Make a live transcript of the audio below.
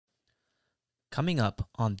Coming up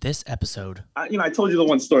on this episode. I told you the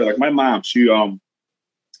one story. Like my mom, she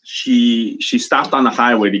stopped on the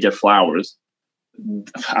highway to get flowers.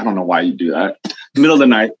 I don't know why you do that. Middle of the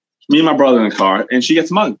night, me and my brother in the car, and she gets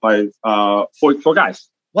mugged by four guys.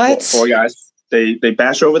 What? Four guys. They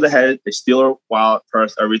bash her over the head. They steal her wallet,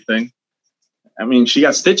 purse, everything. I mean, she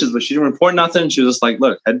got stitches, but she didn't report nothing. She was just like,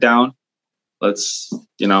 "Look, head down. Let's,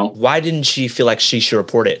 Why didn't she feel like she should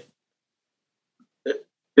report it?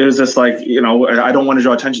 It was just like, I don't want to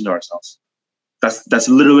draw attention to ourselves. That's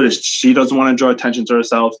literally it. She doesn't want to draw attention to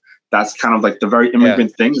herself. That's kind of like the very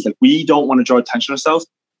immigrant thing. Is like we don't want to draw attention to ourselves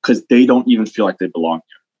because they don't even feel like they belong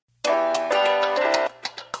here.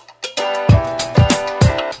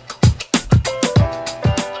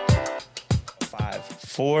 5,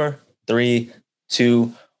 4, 3,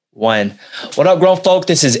 2, 1. What up, grown folk?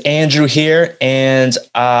 This is Andrew here, and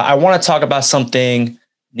I want to talk about something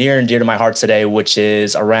near and dear to my heart today, which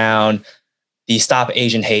is around the Stop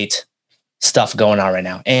Asian Hate stuff going on right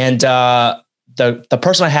now. And the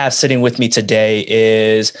person I have sitting with me today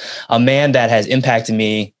is a man that has impacted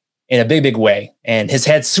me in a big, big way. And his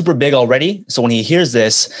head's super big already. So when he hears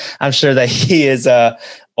this, I'm sure that he is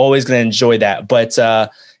always going to enjoy that. But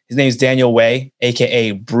his name is Daniel Way,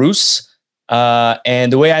 aka Bruce.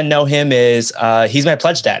 And the way I know him is he's my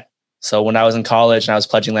pledge dad. So when I was in college and I was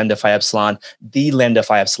pledging Lambda Phi Epsilon,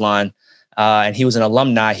 and he was an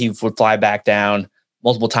alumni, he would fly back down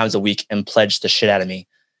multiple times a week and pledge the shit out of me.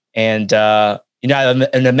 And, I have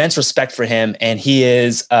an immense respect for him. And he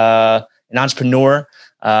is an entrepreneur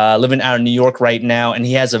living out in New York right now. And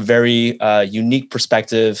he has a very unique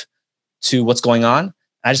perspective to what's going on.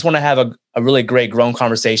 I just want to have a really great grown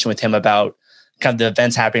conversation with him about kind of the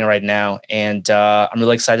events happening right now. And I'm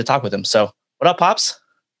really excited to talk with him. So what up, Pops?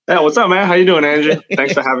 Yeah, what's up, man? How you doing, Andrew?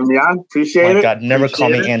 Thanks for having me on. Appreciate it. Oh my God, never call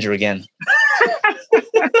me Andrew again.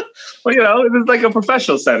 Well, it's like a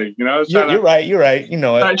professional setting, You're right. You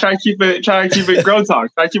know it. Try to keep it grown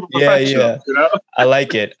talk. Try to keep it professional. Yeah. I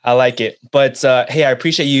like it. But hey, I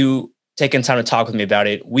appreciate you taking time to talk with me about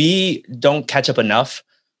it. We don't catch up enough,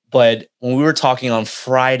 but when we were talking on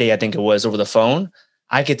Friday, I think it was over the phone,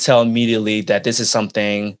 I could tell immediately that this is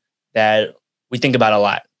something that we think about a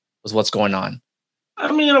lot with what's going on.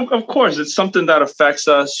 I mean, of course, it's something that affects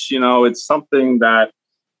us. It's something that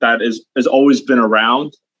has always been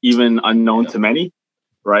around, even unknown to many,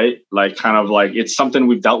 right? Like kind of like it's something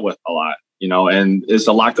we've dealt with a lot, and there's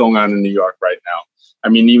a lot going on in New York right now. I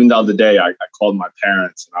mean, even the other day, I called my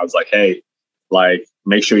parents and I was like, hey, like,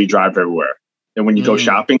 make sure you drive everywhere. And when you go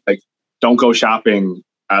shopping, like, don't go shopping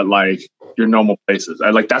at like your normal places.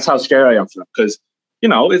 That's how scared I am for them because,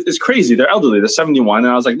 it's crazy. They're elderly. They're 71.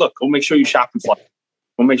 And I was like, look, go make sure you shop in Florida.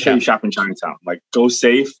 Go make sure you shop in Chinatown. Like, go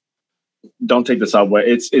safe. Don't take the subway.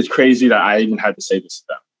 It's crazy that I even had to say this to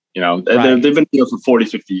them. Right. They've been here for 40,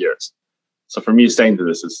 50 years. So for me saying to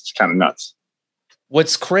this is kind of nuts.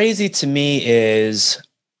 What's crazy to me is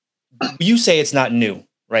you say it's not new,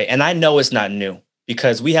 right? And I know it's not new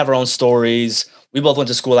because we have our own stories. We both went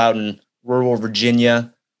to school out in rural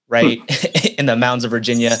Virginia, right? In the mountains of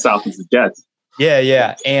Virginia. South as it gets.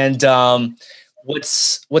 Yeah. And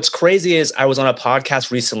what's crazy is I was on a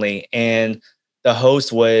podcast recently and the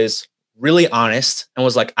host was really honest and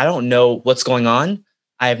was like, I don't know what's going on.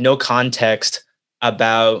 I have no context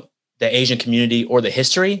about the Asian community or the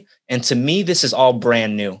history. And to me, this is all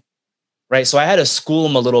brand new, right? So I had to school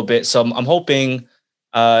him a little bit. So I'm hoping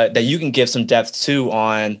that you can give some depth too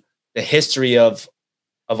on the history of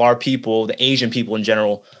our people, the Asian people in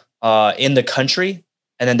general, in the country.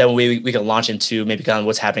 And then we can launch into maybe kind of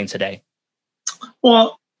what's happening today.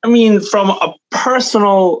 Well, I mean, from a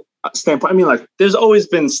personal standpoint, I mean, like, there's always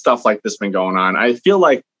been stuff like this been going on. I feel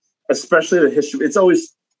like, especially the history, it's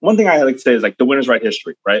always one thing I like to say is like the winners write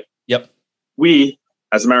history, right? Yep. We,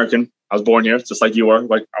 as American, I was born here, just like you were.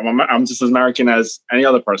 Like, I'm just as American as any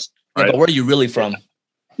other person. Right? Yeah, but where are you really from?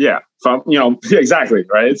 Yeah, from exactly,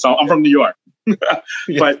 right. So I'm from New York.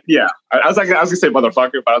 But yeah, I was gonna say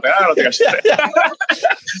motherfucker, but I don't think I should say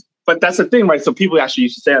that. But that's the thing, right? So people actually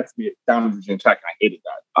used to say that to me down in Virginia Tech, and I hated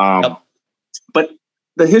that. But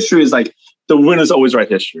the history is like the winners always write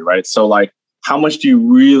history, right? So like, how much do you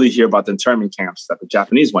really hear about the internment camps that the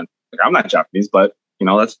Japanese went? Like, I'm not Japanese, but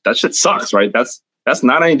that shit sucks, right? That's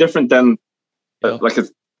not any different than like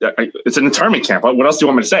it's an internment camp. What else do you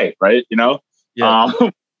want me to say, right? There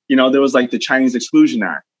was like the Chinese Exclusion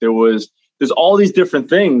Act. There's all these different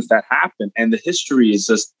things that happen, and the history is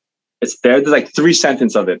just it's there. There's like 3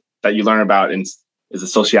 sentences of it that you learn about. And is it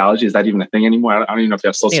sociology? Is that even a thing anymore? I don't even know if you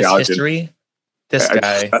have sociology. It's history. This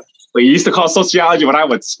guy. We used to call it sociology when I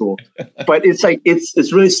went to school, but it's like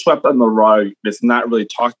it's really swept under the rug. It's not really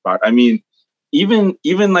talked about. I mean, even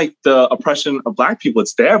like the oppression of Black people,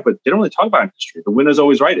 it's there, but they don't really talk about it in history. The winners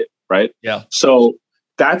always write it, right? Yeah. So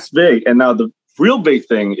that's big. And now the real big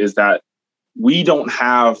thing is that we don't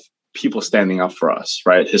have people standing up for us,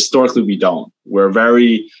 right? Historically, we don't. We're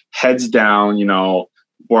very heads down,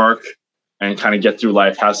 work and kind of get through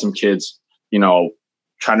life, have some kids,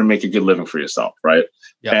 trying to make a good living for yourself, right?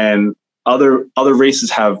 Yeah. And other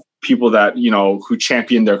races have people that, who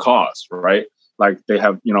champion their cause, right? Like they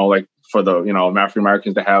have, like for the, African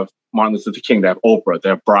Americans, they have Martin Luther King, they have Oprah, they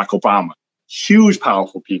have Barack Obama, huge,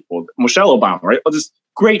 powerful people, Michelle Obama, right? All these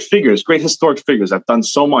great figures, great historic figures that have done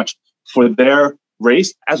so much for their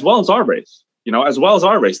race as well as our race, as well as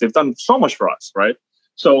our race. They've done so much for us, right?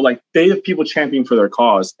 So like they have people championing for their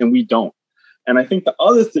cause and we don't. And I think the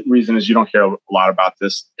other reason is you don't hear a lot about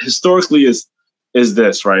this historically is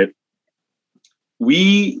this, right?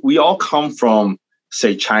 We all come from,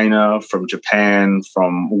 say, China, from Japan,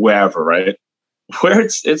 from wherever, right? Where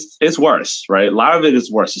it's worse, right? A lot of it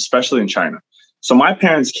is worse, especially in China. So my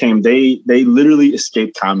parents came, they literally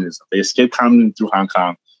escaped communism. They escaped communism through Hong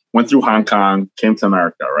Kong, went through Hong Kong, came to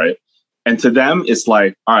America, right? And to them, it's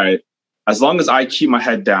like, all right, as long as I keep my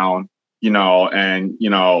head down, and,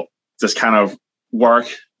 just kind of work,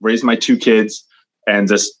 raise my 2 kids and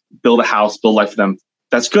just build a house, build life for them,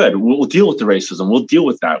 that's good. We'll deal with the racism. We'll deal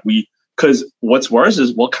with that. Because what's worse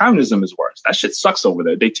is, communism is worse. That shit sucks over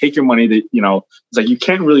there. They take your money. It's like you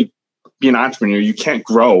can't really be an entrepreneur. You can't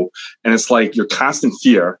grow. And it's like you're constant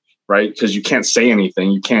fear, right? Because you can't say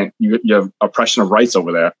anything. You have oppression of rights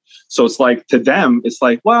over there. So it's like, to them, it's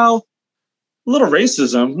like, well, a little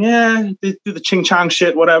racism. Yeah, they do the ching chong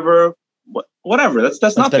shit, whatever. Whatever. That's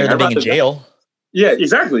nothing. Better than being in jail. Yeah,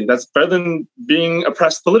 exactly. That's better than being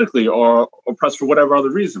oppressed politically or oppressed for whatever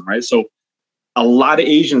other reason, right? So a lot of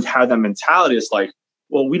Asians have that mentality. It's like,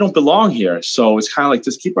 well, we don't belong here. So it's kind of like,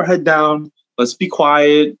 just keep our head down. Let's be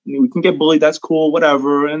quiet. We can get bullied. That's cool,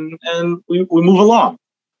 whatever. And we move along,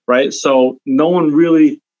 right? So no one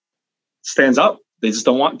really stands up. They just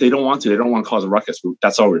don't want to. They don't want to cause a ruckus.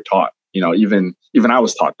 That's all we're taught. Even I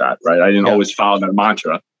was taught that, right? I didn't always follow that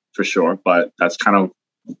mantra for sure, but that's kind of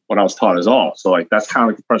what I was taught as all. So like, that's kind of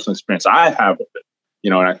like the personal experience I have with it,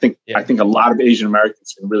 and I think a lot of Asian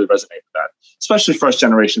Americans can really resonate with that, especially first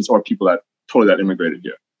generations or people that immigrated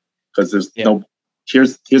here, because there's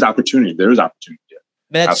here's opportunity. There is opportunity here.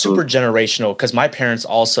 Man, that's super generational, because my parents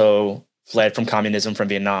also fled from communism from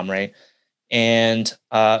Vietnam, right? And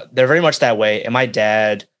they're very much that way. And my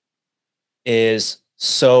dad is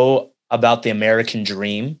so about the American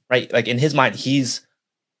dream, right? Like in his mind,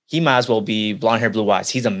 he might as well be blonde hair, blue eyes.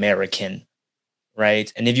 He's American,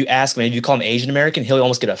 right? And if you ask him, if you call him Asian American, he'll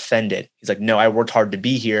almost get offended. He's like, no, I worked hard to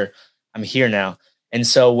be here. I'm here now. And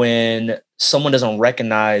so when someone doesn't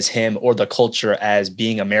recognize him or the culture as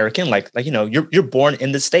being American, like you're born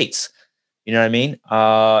in the States, you know what I mean?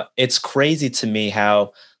 It's crazy to me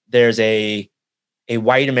how there's a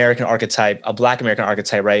white American archetype, a Black American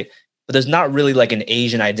archetype, right? But there's not really like an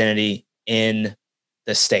Asian identity in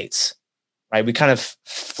the States. Right, we kind of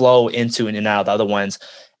flow into and out of the other ones,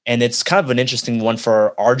 and it's kind of an interesting one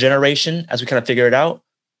for our generation as we kind of figure it out.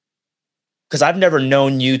 Because I've never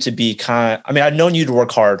known you to be I've known you to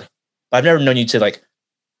work hard, but I've never known you to like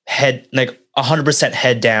 100%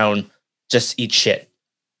 head down, just eat shit.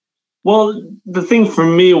 Well, the thing for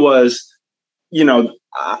me was,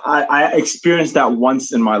 I experienced that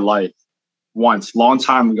once in my life, long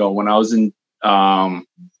time ago when I was in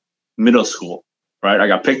middle school. Right, I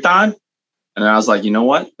got picked on. And I was like, you know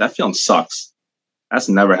what? That feeling sucks. That's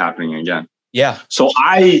never happening again. Yeah. So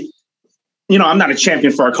I'm not a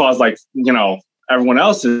champion for our cause like, everyone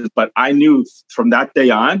else is, but I knew from that day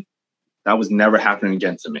on, that was never happening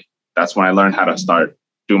again to me. That's when I learned how to start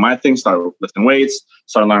doing my thing, started lifting weights,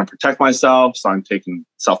 started learning to protect myself, started taking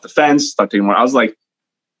self-defense, started taking more. I was like,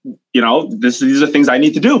 these are things I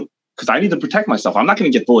need to do because I need to protect myself. I'm not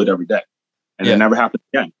going to get bullied every day. And it never happened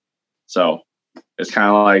again. So it's kind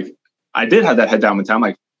of like, I did have that head down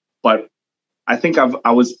mentality, but I think I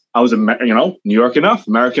was New York enough,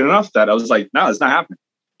 American enough that I was like, no, it's not happening.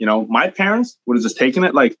 My parents would have just taken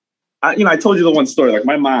it. Like, I told you the one story. Like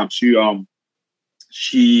my mom, she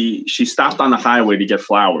stopped on the highway to get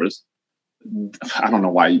flowers. I don't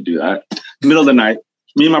know why you do that. Middle of the night,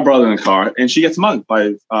 me and my brother in the car, and she gets mugged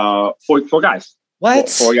by four guys. What?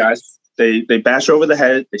 Four guys. They bash her over the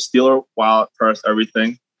head. They steal her wallet, purse,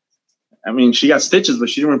 everything. I mean, she got stitches,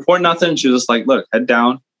 but she didn't report nothing. She was just like, look, head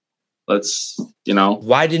down. Let's,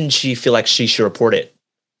 Why didn't she feel like she should report it?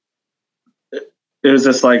 It was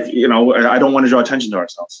just like, I don't want to draw attention to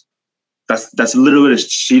ourselves. That's literally it.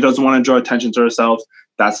 She doesn't want to draw attention to herself.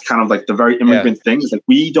 that's kind of like the very immigrant thing. Is like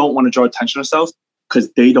we don't want to draw attention to ourselves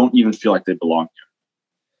because they don't even feel like they belong here.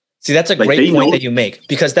 See, that's a great point that you make,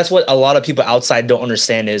 because that's what a lot of people outside don't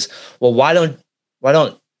understand is, well, why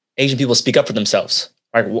don't Asian people speak up for themselves?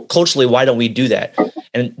 Right? Culturally, why don't we do that?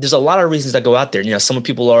 And there's a lot of reasons that go out there. Some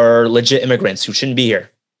people are legit immigrants who shouldn't be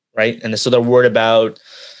here, right? And so they're worried about,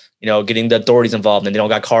 getting the authorities involved and they don't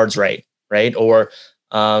got cards right? Or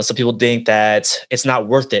some people think that it's not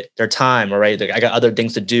worth it, their time, right? Like, I got other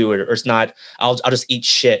things to do, or it's not, I'll just eat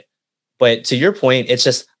shit. But to your point, it's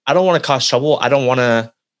just, I don't want to cause trouble. I don't want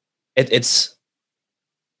to,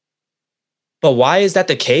 but why is that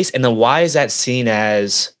the case? And then why is that seen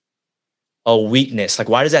as a weakness? Like,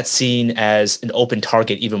 why is that seen as an open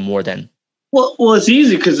target even more than? Well, it's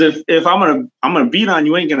easy, because if I'm gonna beat on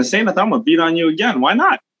you, ain't gonna say nothing. I'm gonna beat on you again. Why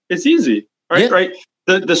not? It's easy, right? Yeah. Right.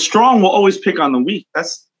 The strong will always pick on the weak.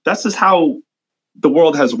 That's just how the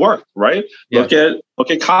world has worked, right? Yeah. Look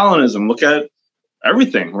at colonialism. Look at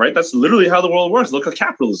everything, right? That's literally how the world works. Look at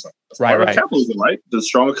capitalism. Right. Capitalism, right? The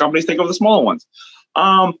stronger companies take over the smaller ones.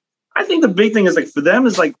 I think the big thing is, like, for them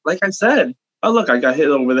is like I said, oh, look, I got hit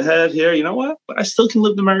over the head here. You know what? But I still can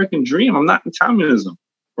live the American dream. I'm not in communism,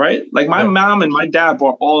 right? Like, my mom and my dad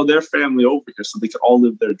brought all of their family over here so they could all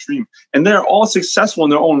live their dream. And they're all successful in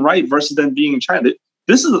their own right versus them being in China.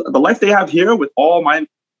 This is the life they have here with all my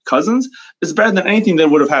cousins is better than anything they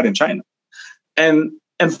would have had in China. And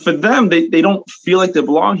for them, they don't feel like they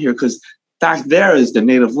belong here because back there is the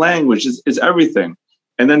native language, is everything.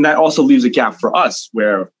 And then that also leaves a gap for us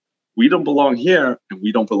where we don't belong here and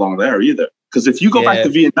we don't belong there either. Because if you go back to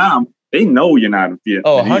Vietnam, they know you're not a Vietnamese.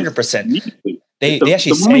 Oh, 100%. They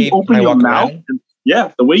actually say open your mouth.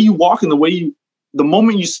 The way you walk and the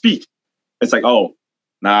moment you speak, it's like, oh,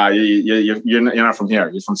 nah, you're not from here.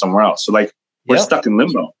 You're from somewhere else. So, like, we're stuck in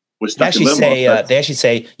limbo. They actually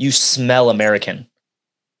say you smell American.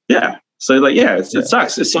 Yeah. So, like, it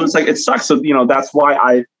sucks. It sucks. So, that's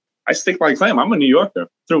why I stick my claim. I'm a New Yorker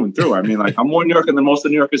through and through. I mean, like, I'm more New Yorker than most of the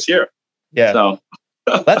New Yorkers here. Yeah. So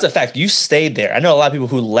that's a fact. You stayed there. I know a lot of people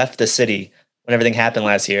who left the city when everything happened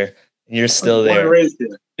last year, and you're still there.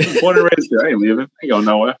 Born and raised here. I ain't leaving. I ain't going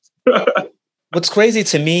nowhere. What's crazy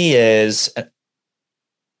to me is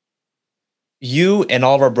you and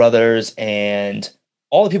all of our brothers and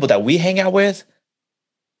all the people that we hang out with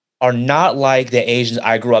are not like the Asians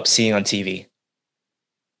I grew up seeing on TV.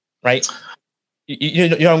 Right? You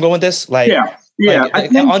know where I'm going with this? Like, Like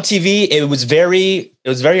on TV, it was very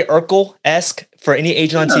Urkel-esque for any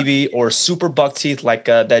Asian on TV, or super buck teeth, like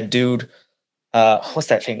that dude. What's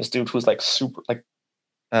that famous dude who's like super, like,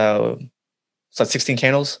 it's like 16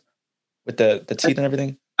 Candles with the teeth and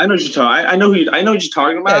everything? I know what you're talking. I know what you're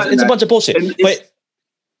talking about. Yeah, it's a bunch of bullshit. But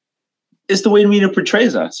it's the way the media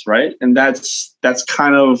portrays us, right? And that's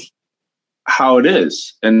kind of how it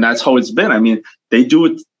is, and that's how it's been. I mean, they do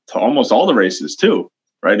it to almost all the races too,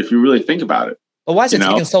 right? If you really think about it. But why is it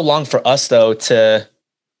taking so long for us though to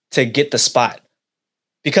get the spot?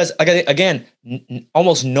 Because again,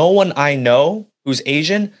 almost no one I know who's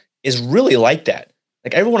Asian is really like that.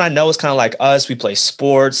 Like, everyone I know is kind of like us. We play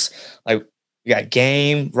sports, like, we got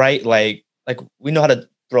game, right? Like we know how to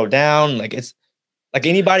throw down. Like, it's like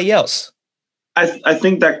anybody else. I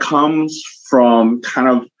think that comes from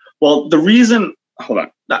the reason. Hold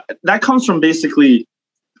on, that comes from basically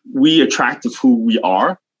we attractive who we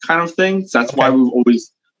are kind of thing. So that's why we've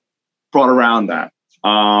always brought around that.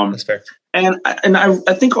 That's fair. And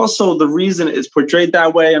I think also the reason it's portrayed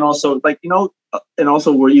that way, and also, like, and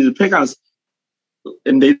also we're easy to pick on us,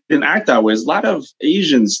 and they didn't act that way. Is a lot of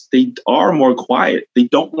Asians, they are more quiet. They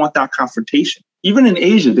don't want that confrontation. Even in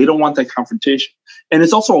Asia, they don't want that confrontation. And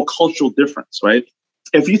it's also a cultural difference, right?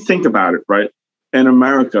 If you think about it, right, in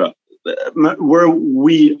America, where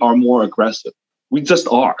we are more aggressive. We just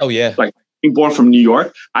are. Oh, yeah. Like, being born from New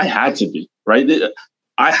York, I had to be, right?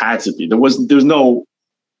 I had to be. There's no,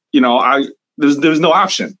 there's no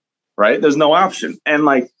option, right? There's no option. And,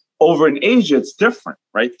 like, over in Asia, it's different,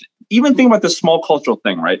 right? Even think about this small cultural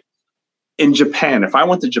thing, right? In Japan, if I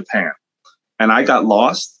went to Japan and I got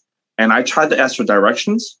lost and I tried to ask for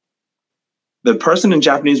directions, the person in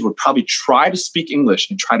Japanese would probably try to speak English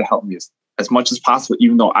and try to help me as much as possible,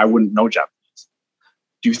 even though I wouldn't know Japanese.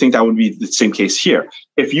 Do you think that would be the same case here?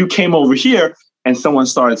 If you came over here and someone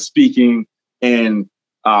started speaking in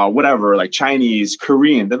whatever, like Chinese,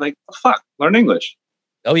 Korean, they're like, oh, fuck, learn English.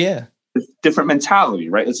 Oh, yeah. It's a different mentality,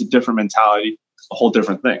 right? It's a different mentality, a whole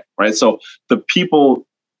different thing, right? So the people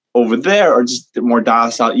over there are just more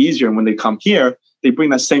docile, easier. And when they come here, they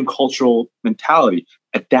bring that same cultural mentality,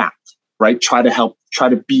 adapt, right? Try to help, try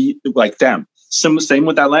to be like them. Same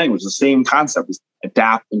with that language, the same concept is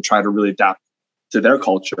adapt and try to really adapt to their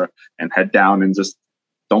culture and head down and just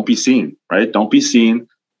don't be seen, right? Don't be seen,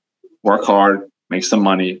 work hard, make some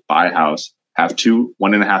money, buy a house, have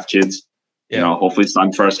 1.5 kids, hopefully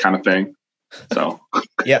son first kind of thing. So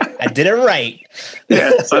yeah, I did it right.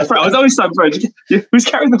 Yeah, son first. I was always son first. Who's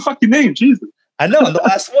carrying the fucking name? Jesus. I know, I'm the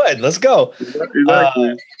last one. Let's go.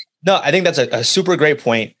 Exactly. No, I think that's a super great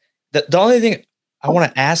point. The only thing I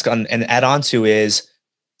want to ask on and add on to is,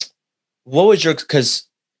 what was because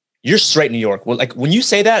you're straight New York. Well, like when you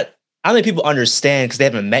say that, I don't think people understand because they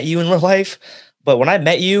haven't met you in real life. But when I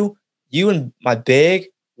met you, you and my big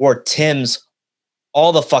wore Timbs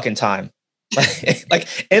all the fucking time. like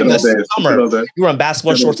in the summer, you were on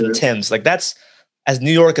basketball shorts and Timbs. Like that's as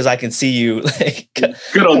New York as I can see you. Like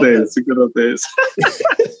good old days. Good old days.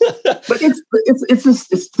 But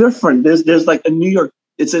it's different. There's like a New York.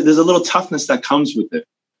 There's a little toughness that comes with it,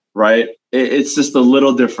 right? It's just a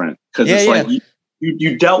little different because like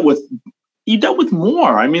you dealt with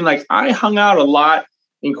more. I mean, like I hung out a lot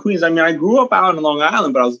in Queens. I mean, I grew up out in Long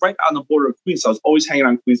Island, but I was right on the border of Queens. So I was always hanging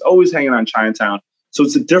on Queens, always hanging on Chinatown. So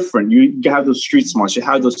it's a different. You have those street smarts, you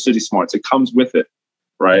have those city smarts. It comes with it,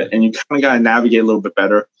 right? And you kind of got to navigate a little bit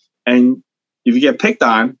better. And if you get picked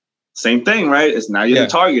on, same thing, right? It's now you're the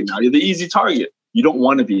target. Now you're the easy target. You don't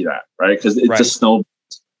want to be that, right? Because it just snowballs,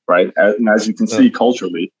 right? And as you can see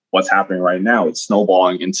culturally, what's happening right now, it's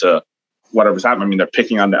snowballing into whatever's happening. I mean, they're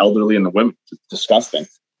picking on the elderly and the women. It's disgusting.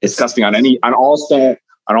 It's disgusting on all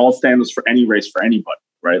standards for any race, for anybody,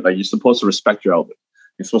 right? Like you're supposed to respect your elders.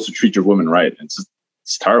 You're supposed to treat your women right.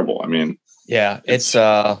 It's terrible. I mean, yeah, it's there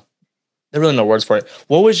are really no words for it.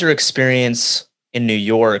 What was your experience in New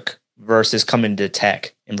York versus coming to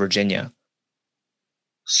tech in Virginia?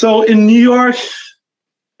 So in New York,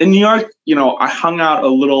 I hung out a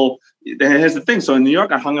little. Here's the thing. So in New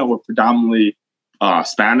York, I hung out with predominantly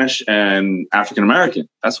Spanish and African American.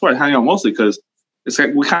 That's where I hung out mostly because it's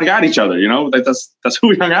like we kind of got each other. Like that's who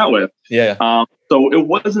we hung out with. Yeah. So it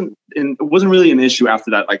wasn't really an issue after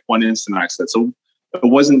that. Like one incident I said. So it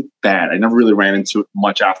wasn't bad. I never really ran into it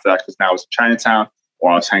much after that because now I was in Chinatown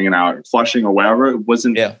or I was hanging out in Flushing or wherever. It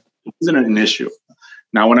wasn't an issue.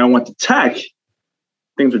 Now, when I went to tech,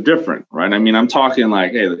 things are different, right? I mean, I'm talking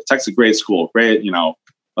like, hey, Tech's a great school, great,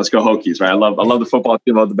 let's go Hokies, right? I love the football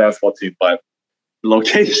team, I love the basketball team, but the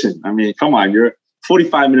location, I mean, come on, you're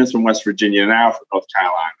 45 minutes from West Virginia, an hour from North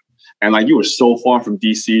Carolina. And like, you were so far from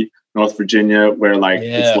DC, North Virginia, where like,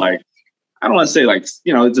 it's like, I don't want to say like,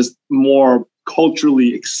 it's just more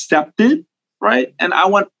culturally accepted, right? And I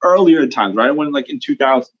went earlier times, right? I went like in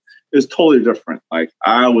 2000, it was totally different. Like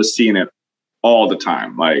I was seeing it all the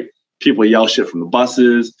time. Like people yell shit from the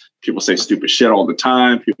buses, people say stupid shit all the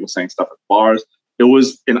time, people saying stuff at bars. It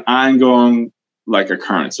was an ongoing like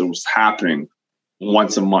occurrence. It was happening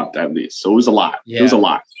once a month at least. So it was a lot. Yeah. It was a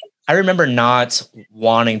lot. I remember not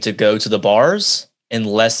wanting to go to the bars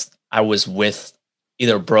unless I was with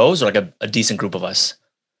either bros or like a decent group of us.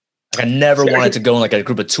 Like I never wanted to go in like a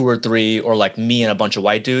group of 2 or 3 or like me and a bunch of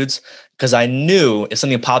white dudes because I knew if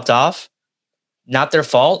something popped off, not their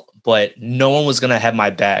fault, but no one was going to have my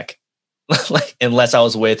back like unless I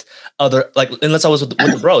was with unless I was with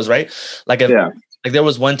the bros, right? Like there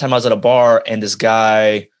was one time I was at a bar and this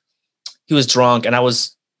guy, he was drunk and I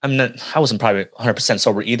wasn't probably 100%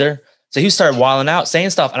 sober either. So he started wilding out,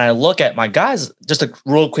 saying stuff. And I look at my guys, just a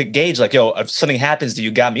real quick gauge, like, yo, if something happens to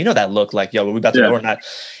you, got me. You know that look like, yo, are we about to go or not?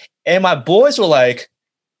 And my boys were like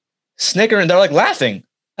snickering. They're like laughing. And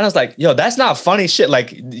I was like, yo, that's not funny shit.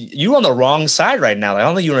 Like you're on the wrong side right now. Like, I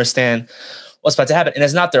don't think you understand what's about to happen. And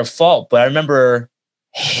it's not their fault. But I remember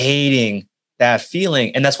hating that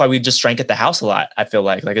feeling. And that's why we just drank at the house a lot. I feel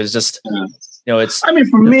like it was just, it's. I mean,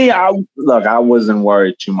 for me, I wasn't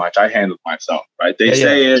worried too much. I handled myself, right? They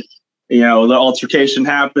say it. The altercation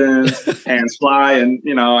happens, hands fly, and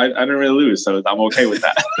I didn't really lose, so I'm okay with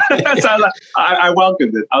that. So I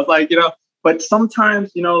welcomed it. I was like, but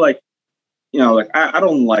sometimes, I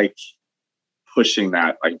don't like pushing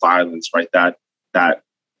that like violence, right? That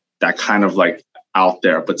kind of like out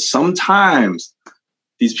there. But sometimes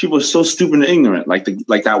these people are so stupid and ignorant. Like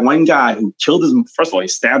that one guy who killed first of all, he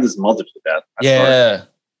stabbed his mother to death.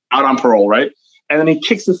 Out on parole, right? And then he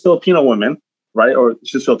kicks this Filipino woman. Right? Or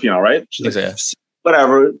she's Filipino, right? She's like,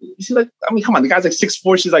 whatever. You see, like, I mean, come on, the guy's like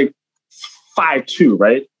 6'4", she's like 5'2",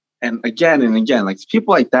 right? And again, like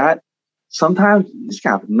people like that, sometimes you just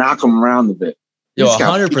gotta knock them around a bit. Yo,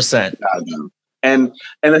 100%. And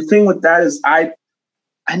the thing with that is I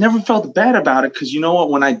never felt bad about it because you know what?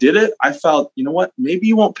 When I did it, I felt, you know what? Maybe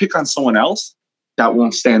you won't pick on someone else that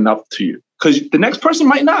won't stand up to you because the next person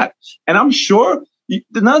might not. And I'm sure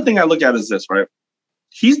another thing I look at is this, right?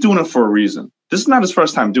 He's doing it for a reason. This is not his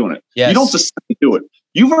first time doing it. Yes. You don't just do it.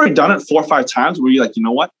 You've already done it 4 or 5 times where you're like, you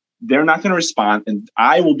know what? They're not going to respond and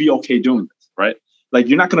I will be okay doing this, right? Like,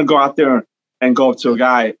 you're not going to go out there and go up to a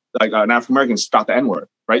guy, like an African-American, spout the N-word,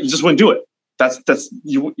 right? You just wouldn't do it.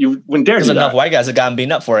 You wouldn't dare do that. There's enough white guys that gotten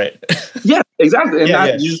beaten up for it. Yeah, exactly.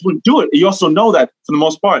 And you just wouldn't do it. You also know that for the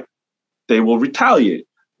most part, they will retaliate.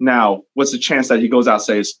 Now, what's the chance that he goes out and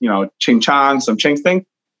says, ching chong, some ching thing?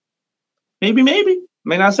 Maybe.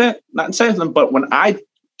 May not say it, but when I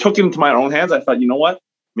took it into my own hands, I thought, you know what?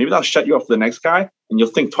 Maybe I'll shut you up for the next guy, and you'll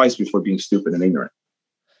think twice before being stupid and ignorant.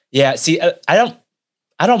 Yeah. See, I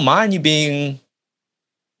don't mind you being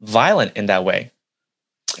violent in that way,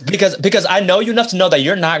 because I know you enough to know that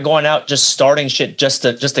you're not going out just starting shit just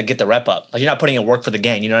to get the rep up. Like, you're not putting in work for the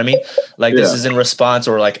gang. You know what I mean? Like, this is in response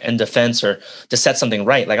or like in defense or to set something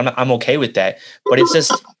right. Like, I'm okay with that, but it's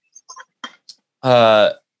just,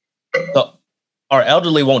 our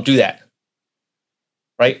elderly won't do that.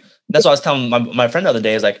 Right. That's what I was telling my friend the other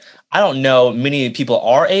day, is like, I don't know many people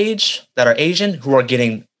our age that are Asian who are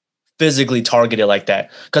getting physically targeted like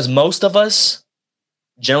that. Because most of us,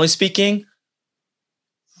 generally speaking,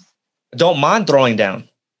 don't mind throwing down.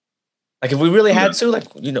 Like, if we really had to,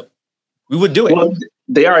 like, we would do it. Well,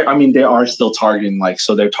 they are still targeting, like,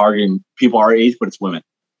 so they're targeting people our age, but it's women.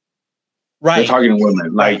 Right. They're targeting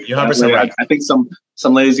women. Like, you're 100% right. I think some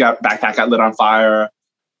ladies backpack got lit on fire,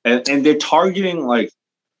 and they're targeting, like,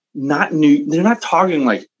 they're not targeting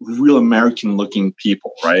like real American looking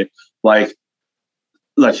people, right? Like,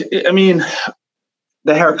 I mean,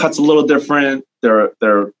 the haircut's a little different. Their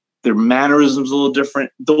mannerisms a little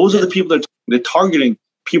different. Those are the people they're targeting,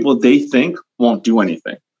 people they think won't do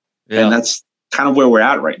anything. Yeah. And that's kind of where we're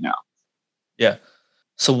at right now. Yeah.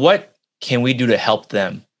 So what can we do to help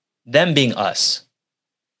them being us?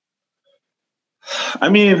 I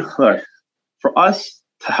mean, look, for us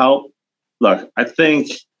to help, I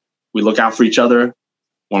think we look out for each other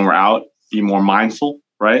when we're out, be more mindful,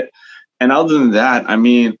 right? And other than that, I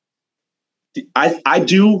mean, I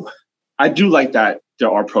do like that there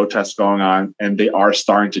are protests going on and they are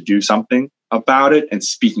starting to do something about it and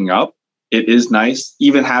speaking up. It is nice,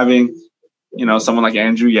 even having, someone like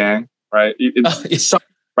Andrew Yang, right? It's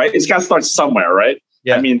right. It's got to start somewhere, right?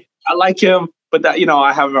 Yeah. I mean, I like him, but that,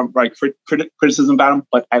 I have like criticism about him,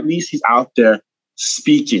 but at least he's out there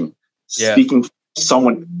speaking for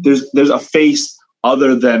someone. There's a face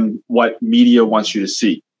other than what media wants you to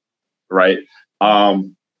see, right?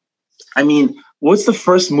 I mean, what's the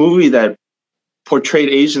first movie that portrayed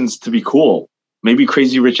Asians to be cool? Maybe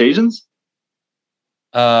Crazy Rich Asians?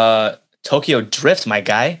 Tokyo Drift, my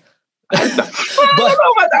guy.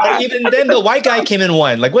 But even then, the white guy came in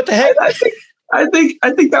one. Like, what the heck? I think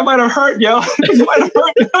that might have hurt, yo. It might have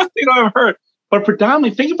hurt. I think it might have hurt. But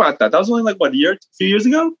predominantly, think about that. That was only like what, a few years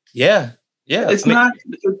ago? Yeah. Yeah. It's not,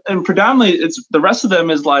 and predominantly, it's the rest of them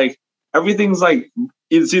is like everything's like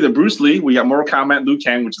it's either Bruce Lee, we got Mortal Kombat, Liu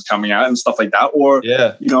Kang, which is coming out and stuff like that, or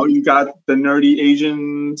you got the nerdy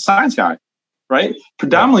Asian science guy, right?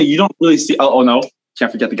 Predominantly, you don't really see. Oh no,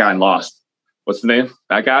 can't forget the guy in Lost. What's the name?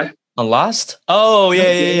 That guy on Lost? Oh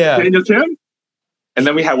yeah. Daniel Tim. And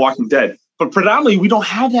then we had Walking Dead, but predominantly we don't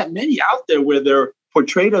have that many out there where they're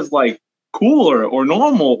portrayed as like cooler or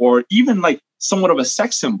normal or even like somewhat of a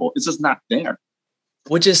sex symbol. It's just not there.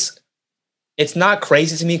 Which is, it's not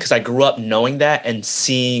crazy to me because I grew up knowing that and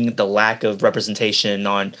seeing the lack of representation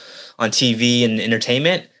on TV and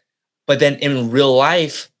entertainment. But then in real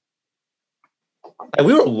life, like,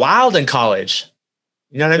 we were wild in college.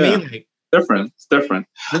 You know what I mean? Like, It's different.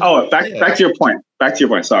 Oh, back to your point.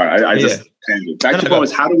 Sorry, I just tangent. Back to your point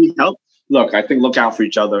was, how do we help? Look, I think look out for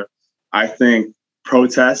each other. I think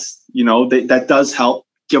protest, that does help.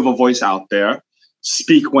 Give a voice out there.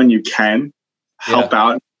 Speak when you can. Help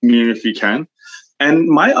out in the community if you can. And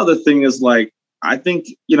my other thing is, like, I think,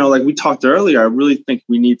 like we talked earlier, I really think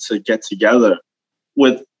we need to get together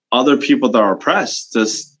with other people that are oppressed.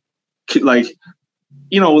 Just with the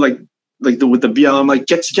BLM, like,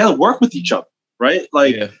 get together, work with each other, right?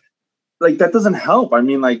 Like that doesn't help. I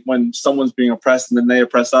mean, like, when someone's being oppressed and then they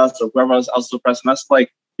oppress us or whoever else is oppressing us,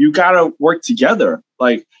 like, you gotta work together.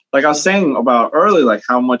 Like I was saying about earlier, like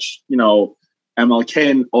how much, MLK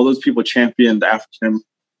and all those people championed the African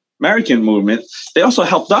American movement. They also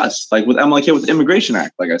helped us, like with MLK, with the Immigration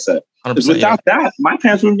Act, like I said. Without that, my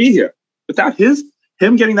parents wouldn't be here. Without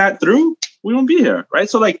him getting that through, we wouldn't be here, right?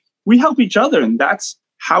 So, like, we help each other, and that's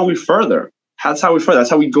how we further. That's how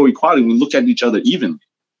we go equality. We look at each other evenly,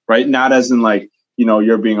 right? Not as in, like,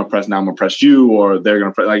 you're being oppressed, now I'm oppressed you, or they're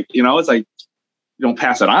going to, like, it's like, you don't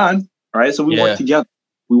pass it on, right? So we work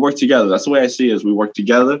together. That's the way I see it, is we work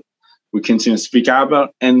together. We continue to speak out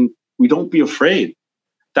about, and we don't be afraid.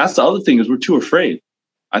 That's the other thing is we're too afraid.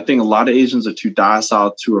 I think a lot of Asians are too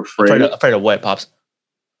docile, too afraid. Afraid of what, Pops?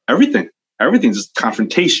 Everything. Everything's just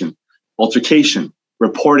confrontation, altercation,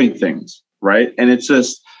 reporting things, right? And it's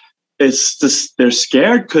just they're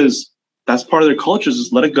scared because that's part of their culture.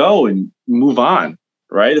 Just let it go and move on,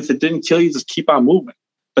 right? If it didn't kill you, just keep on moving.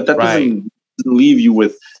 But that doesn't leave you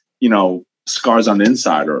with, scars on the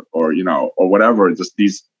inside or whatever. Just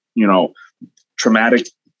these, traumatic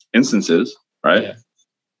instances, right?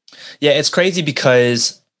 Yeah, it's crazy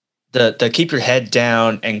because the keep your head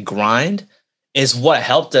down and grind is what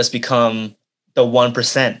helped us become the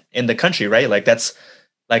 1% in the country, right? Like that's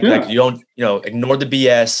like you don't, ignore the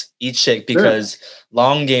BS, eat shit because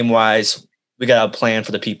long game wise, we got a plan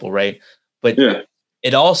for the people, right? But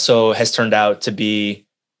it also has turned out to be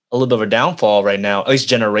a little bit of a downfall right now, at least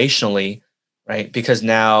generationally, right? Because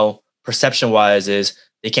now perception wise is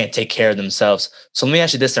they can't take care of themselves. So let me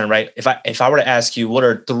ask you this then, right? If I were to ask you, what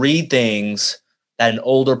are 3 things that an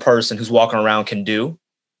older person who's walking around can do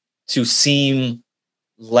to seem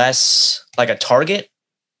less like a target,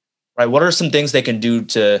 right? What are some things they can do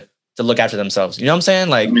to look after themselves? You know what I'm saying?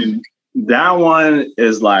 Like, I mean, that one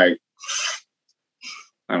is like,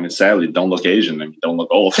 sadly, don't look Asian and don't look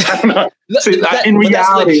old. See, in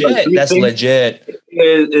reality, that's legit.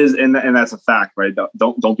 And that's a fact, right?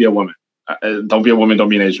 Don't be a woman. Don't be a woman. Don't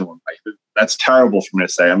be an Asian woman. Like, that's terrible for me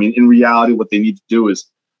to say. I mean, in reality, what they need to do is,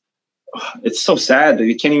 it's so sad that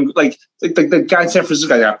you can't even like the guy in San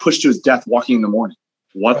Francisco got pushed to his death walking in the morning.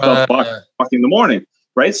 What the fuck? Walking in the morning,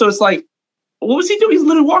 right? So it's like, what was he doing? He's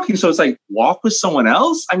literally walking. So it's like, walk with someone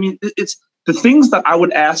else. I mean, it's the things that I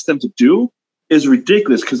would ask them to do is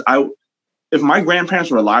ridiculous because if my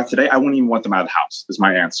grandparents were alive today, I wouldn't even want them out of the house. Is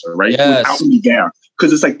my answer, right? Yes. Without me there,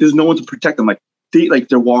 because it's like there's no one to protect them. Like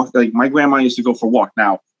they're walk. Like my grandma used to go for a walk.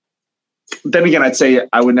 Now, then again, I'd say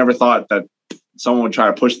I would never thought that someone would try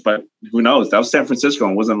to push, but who knows? That was San Francisco,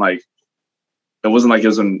 and it wasn't like it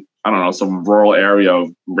was in, I don't know, some rural area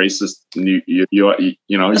of racist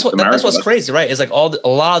That's what's crazy, right? It's like a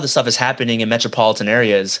lot of the stuff is happening in metropolitan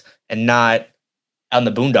areas and not on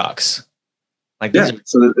the boondocks. Like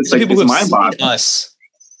so it's like it's mind-boggling. Us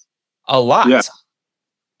a lot. Yeah.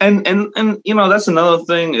 And that's another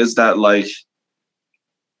thing is that like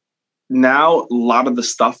now a lot of the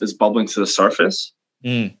stuff is bubbling to the surface.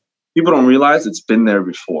 People don't realize it's been there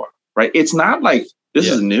before, right? It's not like this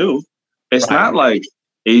is new. It's not like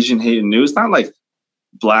Asian hate new. It's not like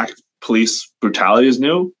black police brutality is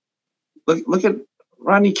new. Look at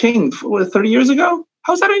Rodney King 30 years ago.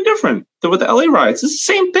 How's that any different with the LA riots? It's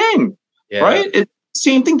the same thing, right? It's the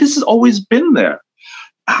same thing. This has always been there.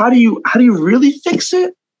 How do you really fix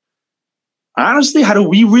it? Honestly, how do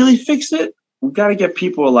we really fix it? We got to get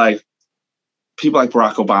people like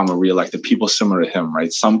Barack Obama reelected, people similar to him,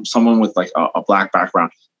 right? Someone with like a black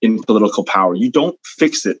background in political power. You don't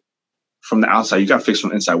fix it from the outside. You got to fix it from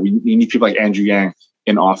the inside. We need people like Andrew Yang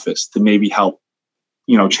in office to maybe help,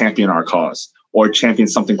 champion our cause or champion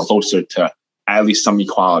something closer to at least some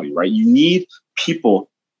equality, right? You need people,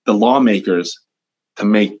 the lawmakers, to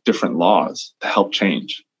make different laws to help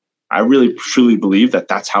change. I really, truly believe that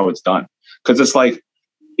that's how it's done. Because it's like,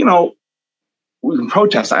 we can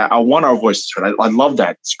protest. I want our voices heard. I love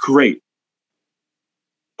that. It's great.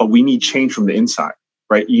 But we need change from the inside,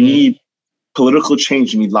 right? You need political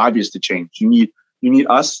change. You need lobbyists to change. You need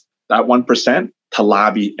us, that 1%, to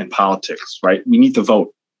lobby in politics, right? We need to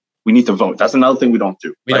vote. We need to vote. That's another thing we don't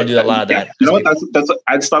do. We don't do a lot of that. You know what?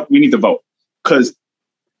 I'd stop. We need to vote. Because,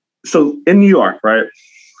 so in New York, right?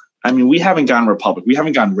 I mean, we haven't gone Republic. We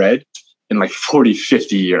haven't gone red in like 40,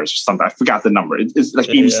 50 years or something. I forgot the number. It's like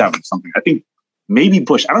 87 or something. I think maybe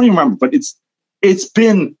Bush. I don't even remember, but it's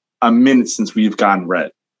been a minute since we've gone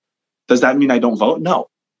red. Does that mean I don't vote? No.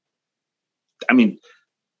 I mean,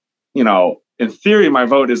 in theory, my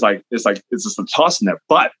vote is it's just a toss in there.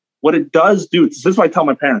 But what it does do, this is what I tell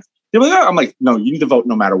my parents. They're like, I'm like, no, you need to vote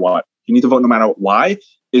no matter what. You need to vote no matter why.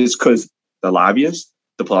 Is because the lobbyists,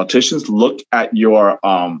 the politicians look at your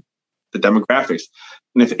the demographics.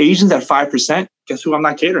 And if Asians at 5%, guess who I'm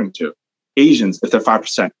not catering to? Asians, if they're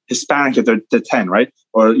 5%, Hispanic, if they're 10, right?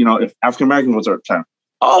 Or, if African-American votes are 10.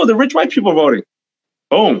 Oh, the rich white people voting.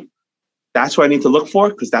 Boom. That's what I need to look for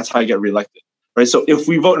because that's how I get reelected, right? So if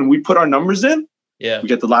we vote and we put our numbers in, we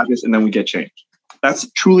get the lobbyists and then we get change. That's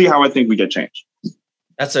truly how I think we get change.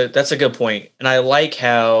 That's a good point. And I like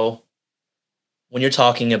how when you're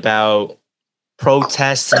talking about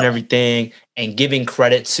protests and everything and giving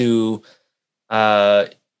credit to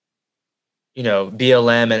BLM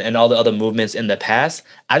and all the other movements in the past,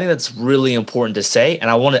 I think that's really important to say. And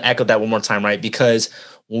I want to echo that one more time, right? Because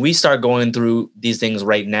when we start going through these things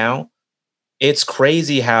right now, it's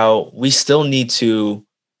crazy how we still need to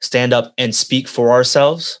stand up and speak for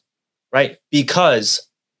ourselves, right? Because,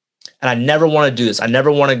 and I never want to do this. I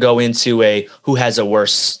never want to go into a who has a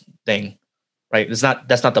worse thing, right?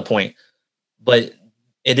 That's not the point. But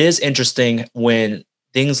it is interesting when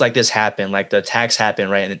things like this happen, like the attacks happen,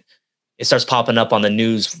 right? And it starts popping up on the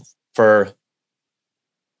news for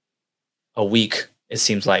a week, it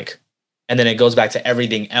seems like. And then it goes back to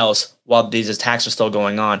everything else while these attacks are still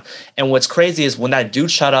going on. And what's crazy is when that dude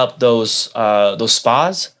shut up those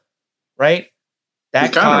spas, right?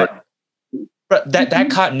 That caught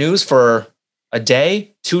news for a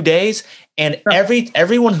day, 2 days, and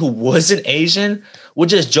everyone who wasn't Asian would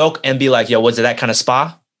just joke and be like, "Yo, was it that kind of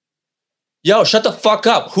spa?" Yo, shut the fuck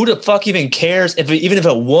up. Who the fuck even cares even if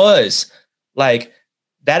it was? Like,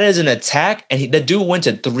 that is an attack, and the dude went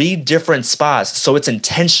to 3 different spas, so it's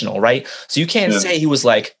intentional, right? So you can't say he was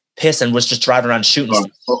like pissed and was just driving around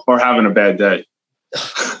shooting or having a bad day,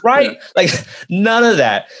 right? Like, none of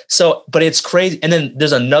that. So, but it's crazy. And then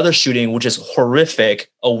there's another shooting which is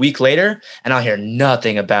horrific a week later, and I'll hear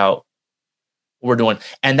nothing about what we're doing.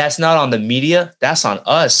 And that's not on the media. That's on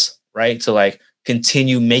us, right? To like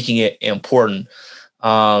continue making it important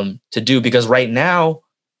to do, because right now,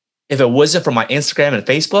 if it wasn't for my Instagram and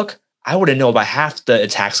Facebook, I wouldn't know about half the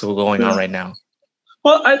attacks that were going on right now.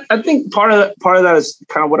 Well, I think part of that is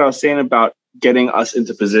kind of what I was saying about getting us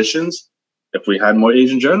into positions. If we had more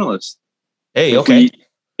Asian journalists,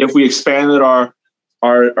 if we expanded our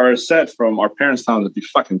set from our parents' time to be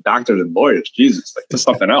fucking doctors and lawyers, Jesus, like to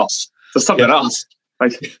something else,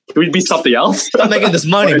 Like, can we be something else? Stop making this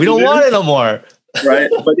money. We don't want it no more, right?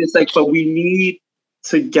 But it's like, but we need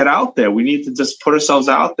to get out there. We need to just put ourselves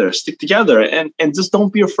out there, stick together, and just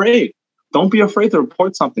don't be afraid. Don't be afraid to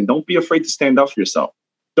report something. Don't be afraid to stand up for yourself.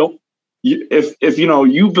 If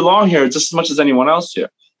you belong here just as much as anyone else here.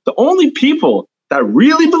 The only people that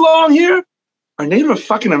really belong here are Native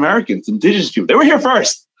fucking Americans, indigenous people. They were here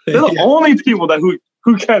first. They're the only people that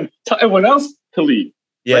who can tell everyone else to leave.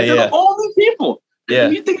 Yeah, right? They're the only people. Yeah.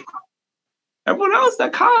 You think everyone else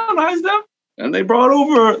that colonized them, and they brought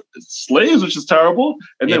over slaves, which is terrible.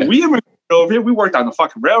 And then we immigrated over here. We worked on the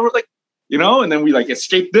fucking railroad, and then we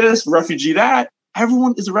escaped this, refugee that.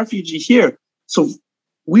 Everyone is a refugee here. So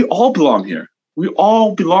we all belong here. We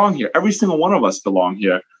all belong here. Every single one of us belong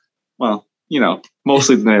here. Well,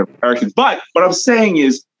 mostly the Native Americans. But what I'm saying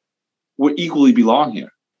is we equally belong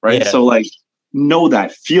here, right? Yeah. So know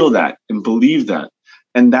that, feel that, and believe that.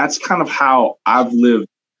 And that's kind of how I've lived.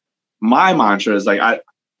 My mantra is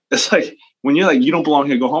it's like when you're you don't belong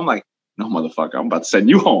here, go home. Like, no, motherfucker, I'm about to send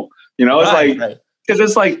you home. It's because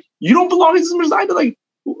it's you don't belong here as much as I do.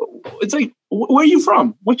 It's where are you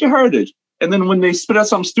from? What's your heritage? And then when they spit out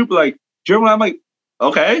something stupid like German, I'm like,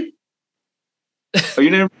 okay. Are you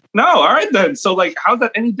named? No, all right then. So how's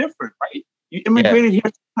that any different, right? You immigrated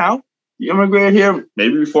here now. You immigrated here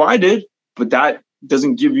maybe before I did, but that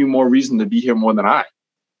doesn't give you more reason to be here more than I.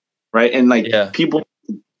 Right. And people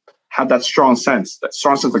have that strong sense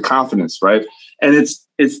of confidence, right? And it's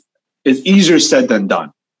easier said than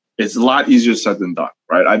done. It's a lot easier said than done,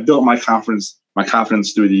 right? I built my confidence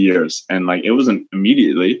through the years, and it wasn't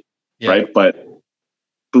immediately, right? But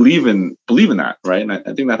believe in that, right? And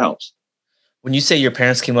I think that helps. When you say your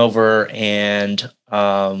parents came over and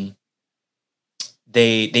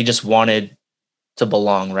they just wanted to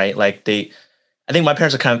belong, right? I think my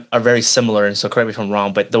parents are very similar, and so correct me if I'm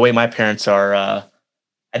wrong, but the way my parents are, I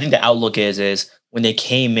think the outlook is when they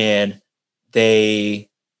came in, they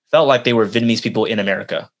felt like they were Vietnamese people in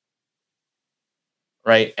America,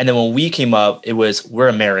 right? And then when we came up, it was we're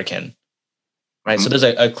American, right? Mm-hmm. So there's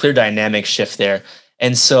a clear dynamic shift there.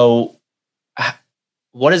 And so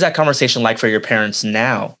what is that conversation like for your parents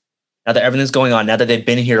now that everything's going on, now that they've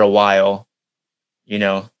been here a while?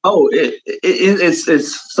 Oh,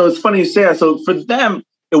 it's so it's funny you say that. So for them,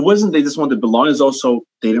 it wasn't they just wanted to belong. It's also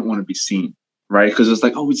they didn't want to be seen, right? Because it's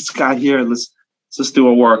we just got here. Let's just do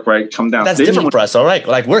our work, right? Come down. That's different for us, all right?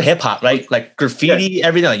 We're hip hop, right? Graffiti,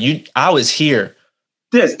 everything. I was here.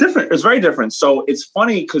 Yeah, it's different. It's very different. So it's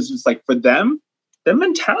funny because it's for them, their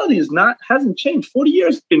mentality hasn't changed. 40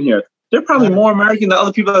 years in here, they're probably more American than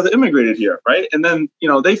other people that have immigrated here, right? And then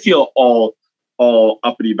they feel all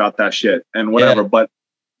uppity about that shit and whatever, but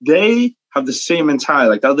they have the same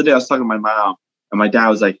mentality. The other day I was talking to my mom and my dad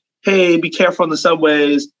was like, hey, be careful on the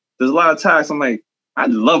subways. There's a lot of attacks. I'm like, I'd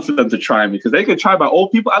love for them to try me because they could try my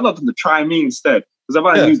old people. I'd love them to try me instead. Because if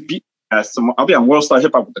I use beat, I'll be on World Star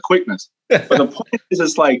Hip Hop with the quickness. But the point is,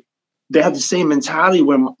 it's they have the same mentality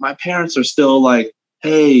where my parents are still hey,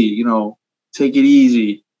 take it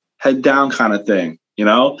easy, head down kind of thing,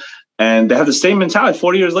 and they have the same mentality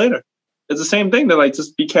 40 years later. it's the same thing. They're like,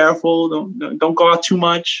 just be careful. Don't go out too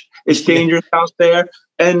much. It's dangerous out there.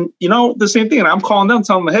 And, the same thing. And I'm calling them,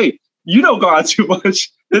 telling them, hey, you don't go out too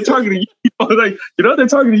much. They're talking to you. Like, they're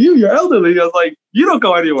talking to you. You're elderly. I was like, you don't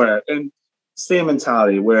go anywhere. And same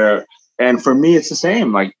mentality and for me, it's the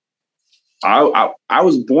same. Like, I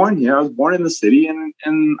was born here. I was born in the city.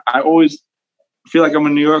 And I always feel like I'm a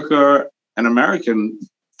New Yorker, an American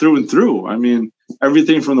through and through. I mean,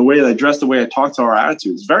 everything from the way I dress, the way I talk, to our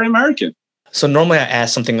attitudes, very American. So normally I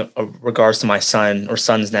ask something in regards to my son or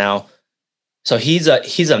sons now. So he's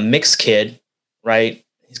a mixed kid, right?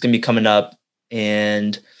 He's going to be coming up,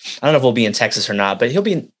 and I don't know if we'll be in Texas or not, but he'll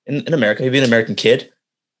be in America. He'll be an American kid.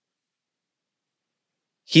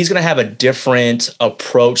 He's going to have a different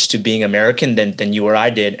approach to being American than you or I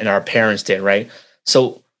did and our parents did, right?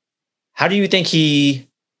 So how do you think he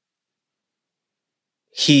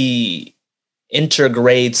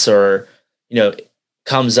integrates or,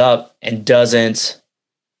 comes up and doesn't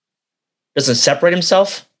separate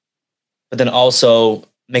himself, but then also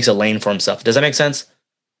makes a lane for himself? Does that make sense?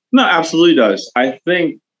 No, absolutely does.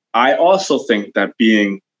 I also think that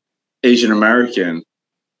being Asian American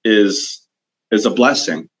is a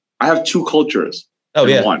blessing. I have two cultures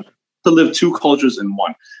in one. To live two cultures in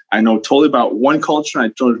one. I know totally about one culture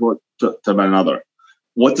and I totally about another.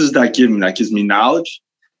 What does that give me? That gives me knowledge.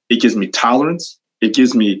 It gives me tolerance. It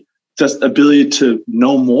gives me just ability to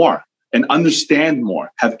know more and understand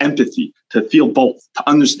more, have empathy, to feel both, to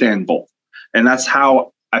understand both. And that's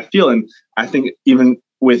how I feel. And I think even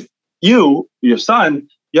with you, your son,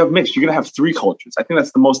 you have mixed. You're going to have three cultures. I think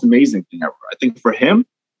that's the most amazing thing ever. I think for him,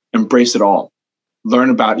 embrace it all. Learn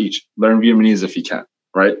about each. Learn Vietnamese if you can,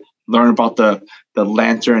 right? Learn about the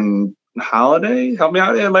lantern holiday. Help me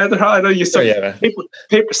out there. Lantern holiday. I know you said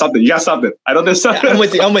paper something. You got something. I know there's something. Yeah,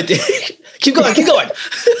 I'm with you. Keep going.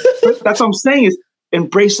 That's what I'm saying is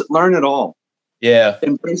embrace it. Learn it all. Yeah.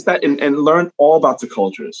 Embrace that and learn all about the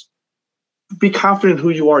cultures. Be confident in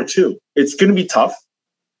who you are too. It's going to be tough,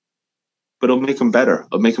 but it'll make them better.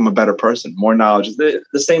 It'll make them a better person. More knowledge. The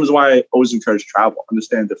same as why I always encourage travel.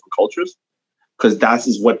 Understand different cultures, because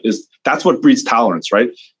that's what breeds tolerance,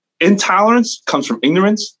 right? Intolerance comes from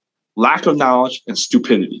ignorance, lack of knowledge, and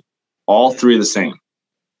stupidity. All three are the same.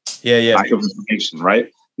 Yeah. Lack of information,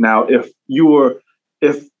 right? Now, if you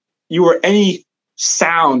were any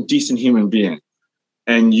sound, decent human being,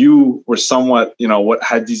 and you were somewhat, what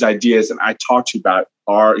had these ideas, and I talked to you about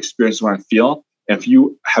our experience when I feel, and if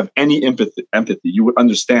you have any empathy, you would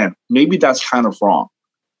understand maybe that's kind of wrong.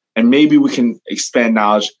 And maybe we can expand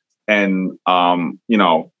knowledge and,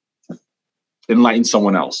 enlighten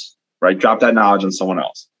someone else, right? Drop that knowledge on someone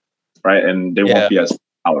else, right? And they won't be as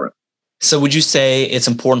tolerant. So would you say it's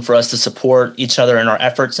important for us to support each other in our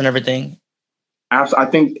efforts and everything? Absolutely. I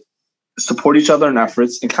think support each other in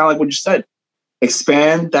efforts, and kind of like what you said,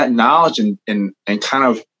 expand that knowledge and kind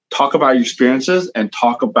of talk about your experiences and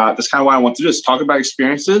talk about, that's kind of what I want to do, is talk about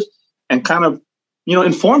experiences and kind of,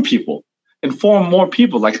 inform more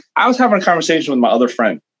people. Like, I was having a conversation with my other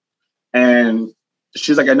friend and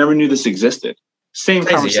she's like, I never knew this existed. Same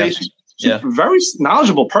crazy conversation. Yeah. She's a very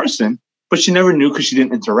knowledgeable person, but she never knew because she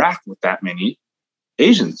didn't interact with that many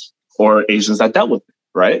Asians or Asians that dealt with it,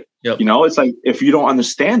 right? Yep. It's like, if you don't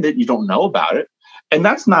understand it, you don't know about it. And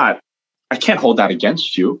that's not, I can't hold that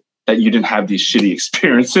against you, that you didn't have these shitty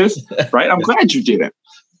experiences, right? I'm glad you didn't.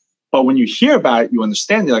 But when you hear about it, you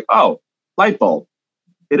understand, you're like, oh, light bulb.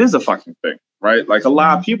 It is a fucking thing, right? Like, a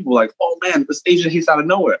lot of people are like, oh man, this Asian hate's out of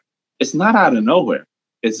nowhere. It's not out of nowhere.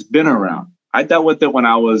 It's been around. I dealt with it when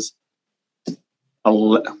I was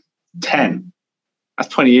 10. That's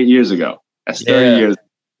 28 years ago. That's 30 years,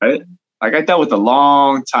 right? Like, I dealt with it a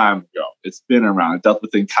long time ago. It's been around. I dealt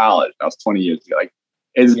with it in college. That was 20 years ago. Like,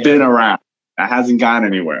 it's been around. It hasn't gone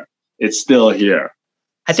anywhere. It's still here.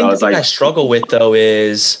 I think the thing I struggle with, though,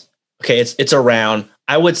 is, okay, it's around.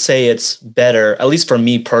 I would say it's better, at least for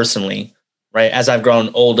me personally, right? As I've grown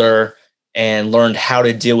older and learned how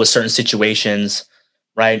to deal with certain situations,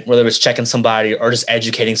 right? Whether it's checking somebody or just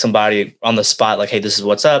educating somebody on the spot, like, hey, this is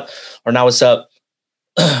what's up, or now what's up.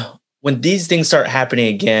 When these things start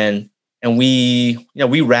happening again, and we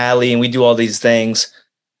rally and we do all these things,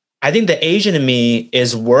 I think the Asian in me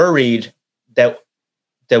is worried that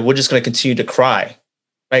we're just going to continue to cry,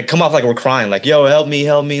 right? Come off like we're crying, like, yo, help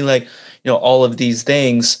me, like, all of these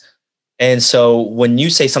things. And so when you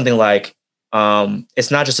say something like,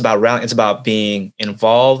 it's not just about rallying, it's about being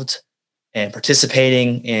involved and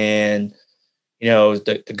participating in,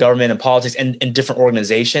 the government and politics and different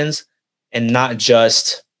organizations, and not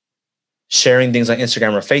just sharing things on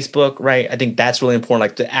Instagram or Facebook, right? I think that's really important,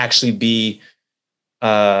 like, to actually be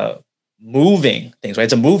moving things, right?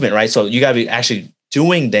 It's a movement, right? So you got to be actually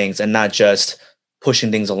doing things and not just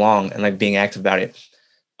pushing things along and like being active about it.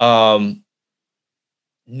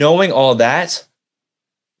 Knowing all that,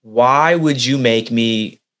 why would you make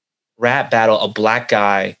me rap battle a black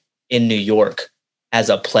guy in New York as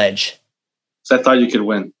a pledge? So I thought you could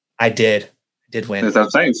win. I did win. That's what I'm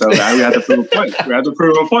saying. So now we had to prove a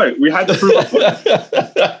point. We had to prove a point.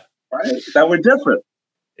 Right? That we're different.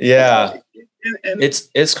 Yeah. And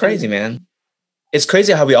it's crazy, man. It's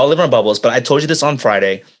crazy how we all live in our bubbles, but I told you this on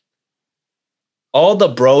Friday. All the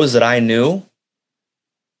bros that I knew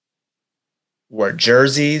were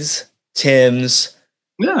jerseys, Timbs,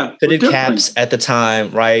 fitted caps at the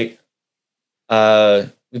time, right?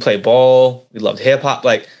 We played ball. We loved hip hop.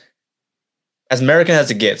 Like, as American as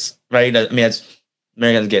it gets, right? I mean, as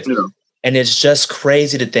American as it gets. Yeah. And it's just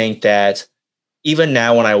crazy to think that even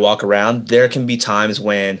now when I walk around, there can be times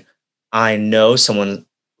when I know someone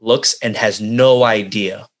looks and has no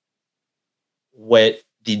idea what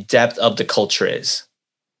the depth of the culture is.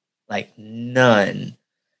 Like, none.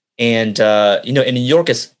 And, in New York,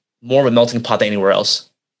 it's more of a melting pot than anywhere else.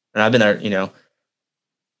 And I've been there,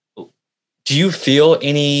 Do you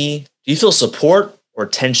feel support or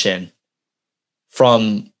tension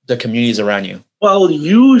from the communities around you? Well,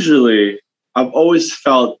 usually I've always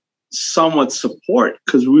felt somewhat support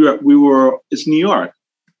because it's New York,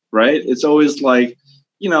 right? It's always like,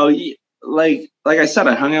 like I said,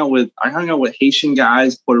 I hung out with Haitian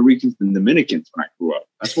guys, Puerto Ricans, and Dominicans when I grew up.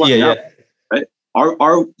 That's what right?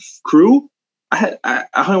 Our crew, I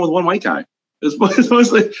hung out with one white guy. It was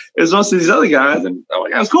mostly these other guys, and oh my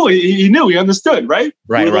God, it was cool. He knew, he understood, right?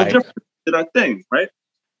 Right. Did our thing, right?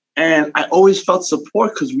 And I always felt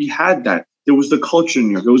support because we had that. There was the culture in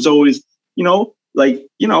New York. It was always,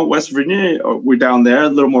 West Virginia, or we're down there, a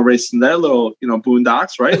little more racist than that, a little,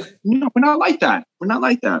 boondocks, right? We're not like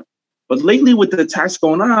that. But lately with the attacks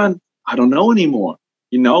going on, I don't know anymore.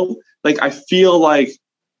 Like I feel like,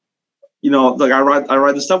 like I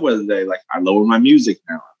ride the subway today. Like I lower my music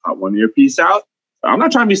now. I got one earpiece out. I'm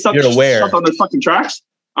not trying to be shoved on the fucking tracks.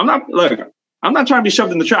 I'm not trying to be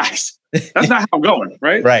shoved in the tracks. That's not how I'm going,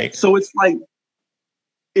 right? Right. So it's like,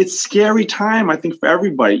 it's scary time, I think, for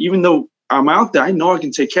everybody. Even though I'm out there, I know I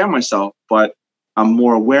can take care of myself, but I'm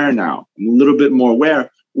more aware now. I'm a little bit more aware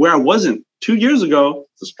where I wasn't 2 years ago.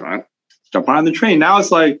 Just jump on the train. Now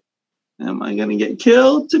it's like, am I going to get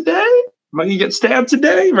killed today? Am I going to get stabbed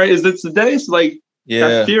today? Right? Is this the day? It's like,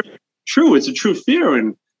 that fear, true. It's a true fear.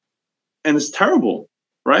 And it's terrible,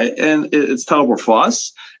 right? And it's terrible for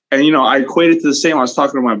us. And, I equate it to the same. I was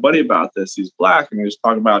talking to my buddy about this. He's black. And he was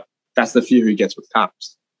talking about that's the fear he gets with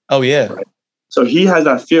cops. Oh, yeah. Right? So he has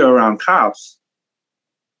that fear around cops.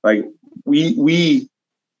 Like we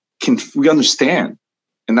understand.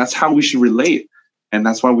 And that's how we should relate. And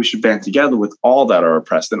that's why we should band together with all that are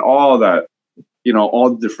oppressed and all that, all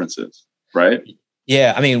the differences. Right.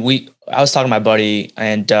 Yeah. I mean, I was talking to my buddy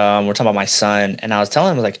and we're talking about my son. And I was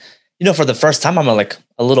telling him, like, for the first time, I'm like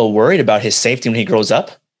a little worried about his safety when he grows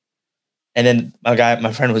up. And then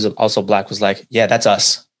my friend who's also black was like, yeah, that's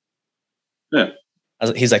us. Yeah.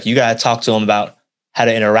 He's like, you got to talk to him about how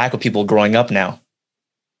to interact with people growing up now.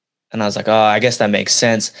 And I was like, oh, I guess that makes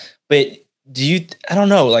sense. But I don't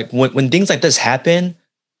know, like when things like this happen,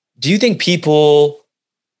 do you think people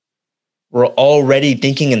were already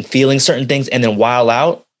thinking and feeling certain things and then wild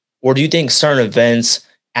out? Or do you think certain events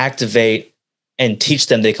activate and teach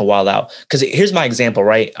them they can wild out? Because here's my example,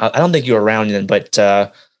 right? I don't think you were around then, but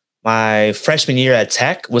my freshman year at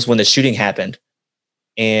Tech was when the shooting happened.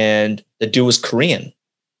 And the dude was Korean.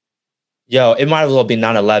 Yo, it might as well be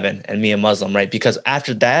 9/11 and me a Muslim, right? Because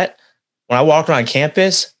after that, when I walked around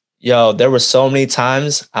campus, there were so many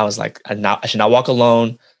times I was like, I should not walk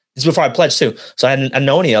alone. This is before I pledged too. So I didn't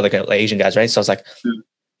know any other Asian guys, right? So I was like,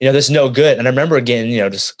 this is no good. And I remember getting,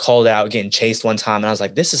 just called out, getting chased one time. And I was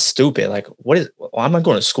like, this is stupid. Like, why am I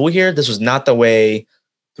going to school here? This was not the way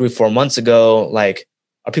 3-4 months ago. Like,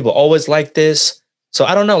 are people always like this? So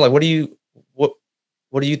I don't know. Like, what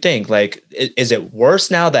do you think? Like, is it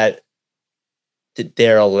worse now that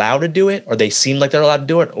they're allowed to do it, or they seem like they're allowed to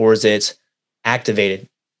do it, or is it activated?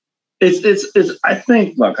 I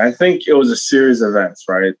think it was a series of events,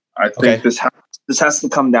 right? I think this has to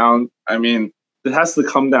come down. I mean, it has to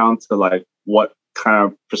come down to like what kind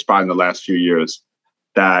of transpired in the last few years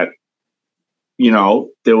that,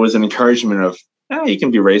 there was an encouragement of, you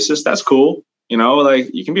can be racist. That's cool. Like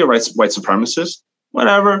you can be a white supremacist,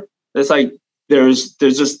 whatever. It's like, there's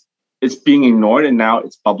just, it's being ignored and now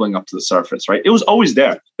it's bubbling up to the surface, right? It was always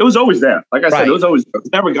there. Like I said, it was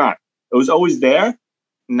never gone. It was always there.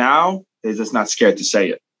 Now they're just not scared to say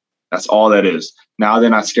it. That's all that is. Now they're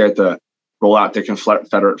not scared to roll out their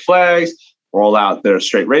Confederate flags, roll out their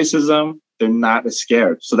straight racism. They're not as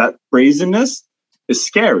scared. So that brazenness is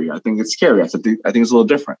scary. I think it's scary. I think it's a little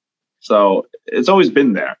different. So it's always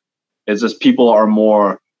been there. It's just people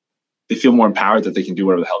are they feel more empowered that they can do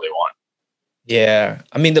whatever the hell they want. Yeah.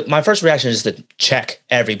 I mean, my first reaction is to check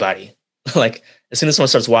everybody. Like, as soon as someone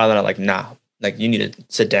starts wilding, I'm like, nah, like, you need to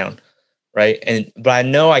sit down. Right. But I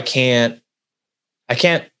know I can't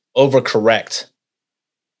overcorrect.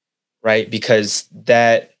 Right. Because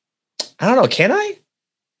I don't know. Can I?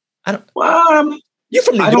 I don't. Well, you're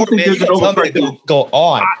from New York, man. You can tell me to go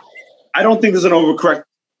on. I don't think there's an overcorrect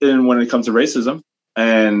when it comes to racism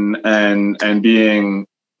and being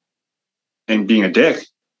a dick.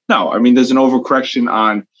 No, I mean, there's an overcorrection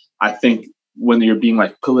on, I think, when you're being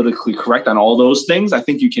like politically correct on all those things. I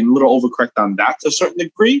think you can a little overcorrect on that to a certain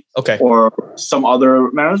degree. Okay. Or some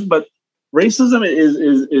other matters. But racism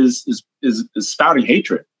is spouting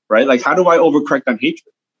hatred, right? Like, how do I overcorrect on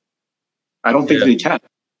hatred? I don't think they can,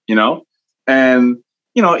 you know? And,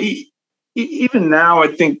 you know, even now, I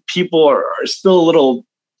think people are still a little,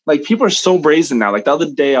 like, people are so brazen now. Like, the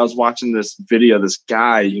other day I was watching this video, this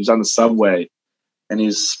guy, he was on the subway and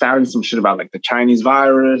he's spouting some shit about like the Chinese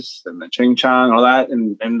virus and the Ching Chong, all that.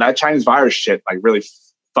 And that Chinese virus shit, like, really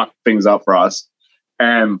fucked things up for us.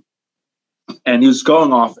 And he was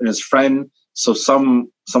going off, and his friend, so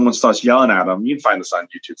someone starts yelling at him. You can find this on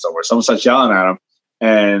YouTube somewhere. Someone starts yelling at him,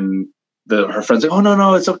 and her friend's like, "Oh,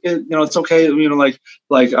 no, it's okay. You know, it's okay. You know, I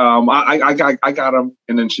got him."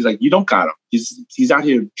 And then she's like, "You don't got him. He's out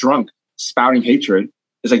here drunk, spouting hatred."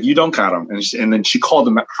 It's like, "You don't got him." And then she called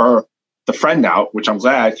the friend out, which I'm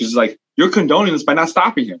glad, because she's like, "You're condoning this by not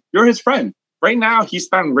stopping him. You're his friend. Right now, he's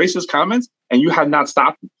spouting racist comments, and you have not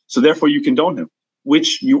stopped him. So therefore, you condone him."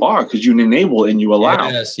 Which you are, because you enable and you allow.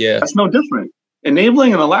 Yes, yeah. That's no different.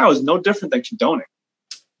 Enabling and allow is no different than condoning.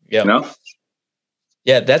 Yeah. You know?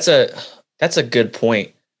 Yeah, that's a good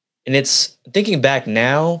point. And it's thinking back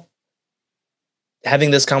now,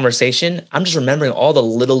 having this conversation, I'm just remembering all the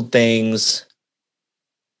little things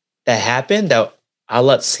that happened that I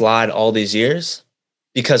let slide all these years.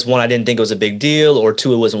 Because one, I didn't think it was a big deal, or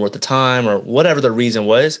two, it wasn't worth the time, or whatever the reason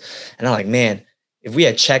was. And I'm like, man, if we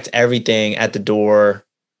had checked everything at the door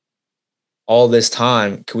all this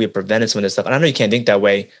time, could we have prevented some of this stuff? And I know you can't think that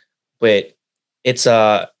way, but it's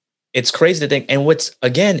crazy to think. And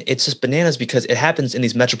it's just bananas because it happens in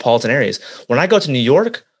these metropolitan areas. When I go to New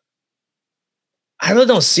York, I really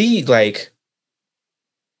don't see like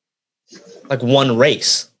one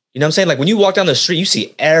race. You know what I'm saying? Like, when you walk down the street, you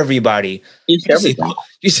see everybody. You see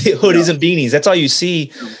hoodies and beanies. That's all you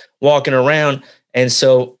see walking around. And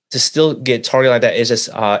so to still get targeted like that is just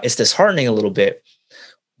it's disheartening a little bit.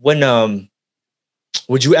 When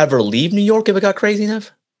would you ever leave New York if it got crazy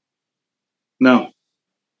enough? No,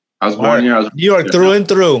 I was born here. New York through and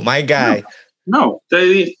through, my guy. No,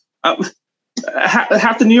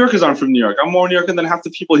 half the New Yorkers aren't from New York. I'm more New Yorker than half the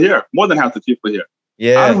people here. More than half the people here.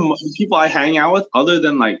 Yeah, out of the people I hang out with, other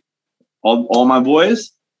than like all my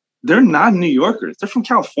boys, they're not New Yorkers. They're from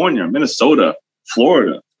California, Minnesota,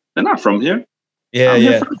 Florida. They're not from here. Yeah, I'm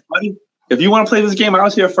here first, buddy. If you want to play this game, I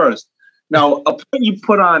was here first. Now, a point you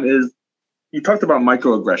put on is you talked about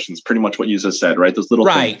microaggressions, pretty much what you just said, right? Those little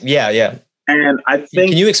things. Yeah. And I think,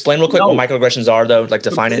 can you explain real quick what microaggressions are, though? Like,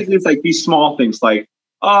 define it. It's like these small things, like,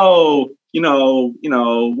 oh,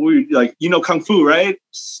 we like, kung fu, right?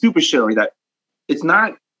 Stupid shit like that. It's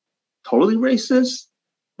not totally racist,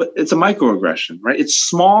 but it's a microaggression, right? It's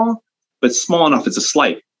small, but small enough. It's a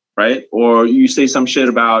slight, right? Or you say some shit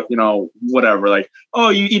about, whatever, like, oh,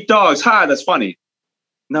 you eat dogs. Ha, that's funny.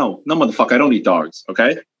 No, motherfucker, I don't eat dogs.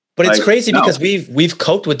 Okay. But it's crazy because we've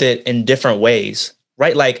coped with it in different ways,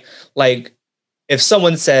 right? Like if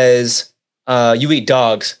someone says, you eat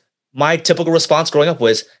dogs, my typical response growing up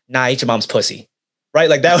was, nah, I eat your mom's pussy, right?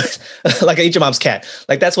 Like that was like, I eat your mom's cat.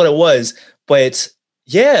 Like, that's what it was. But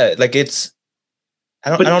yeah, like I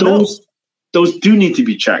don't know. Those do need to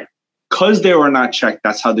be checked, because they were not checked.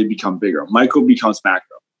 That's how they become bigger. Micro becomes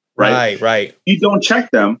macro, right? Right. You don't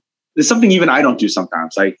check them. There's something even I don't do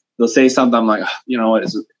sometimes. Like, they'll say something, I'm like, you know what?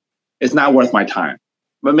 It's not worth my time,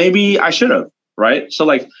 but maybe I should have, right? So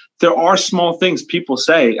like, there are small things people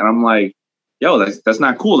say, and I'm like, yo, that's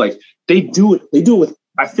not cool. Like, they do it with,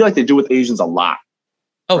 I feel like they do it with Asians a lot.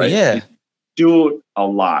 Oh, right? yeah. They do it a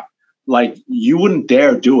lot. Like, you wouldn't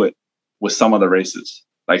dare do it with some other races.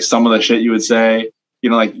 Like, some of the shit you would say,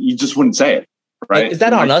 like, you just wouldn't say it, right? Is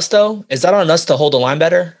that on us, though? Is that on us to hold the line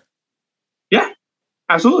better? Yeah,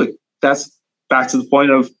 absolutely. That's back to the point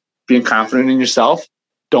of being confident in yourself.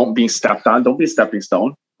 Don't be stepped on. Don't be a stepping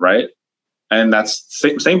stone, right? And that's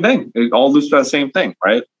same thing. It all loops to the same thing,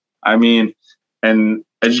 right? I mean, and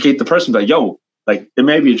educate the person. Like, yo, like it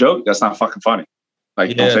may be a joke. That's not fucking funny.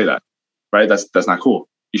 Like, don't say that. Right? That's not cool.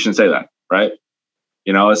 You shouldn't say that. Right?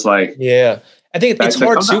 You know, it's like, yeah. I think it's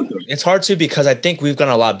hard too. It's hard too because I think we've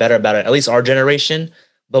gotten a lot better about it. At least our generation.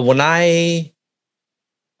 But when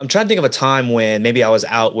I'm trying to think of a time when maybe I was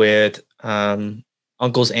out with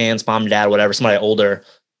uncles, aunts, mom, dad, whatever, somebody older,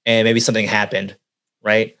 and maybe something happened,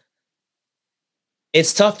 right?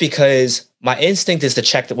 It's tough because my instinct is to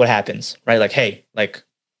check what happens, right? Like, hey, like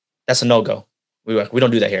that's a no-go. We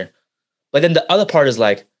don't do that here. But then the other part is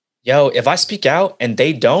like, yo, if I speak out and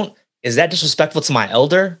they don't, is that disrespectful to my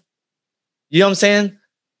elder? You know what I'm saying?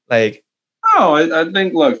 Like, no, I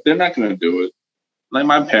think, look, they're not going to do it. Like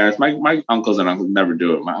my parents, my uncles and uncles never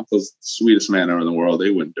do it. My uncle's the sweetest man ever in the world. They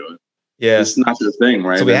wouldn't do it. Yeah. It's not their thing,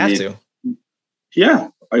 right? So we have to. Yeah,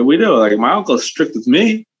 like we do. Like my uncle's strict with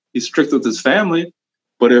me. He's strict with his family.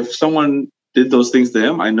 But if someone did those things to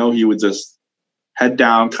him, I know he would just head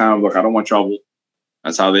down, kind of like, I don't want trouble.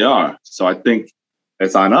 That's how they are. So I think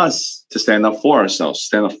it's on us to stand up for ourselves,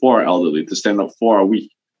 stand up for our elderly, to stand up for our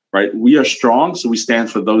weak, right? We are strong, so we stand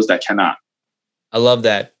for those that cannot. I love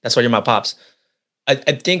that. That's why you're my pops. I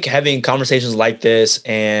think having conversations like this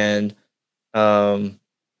and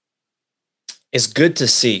it's good to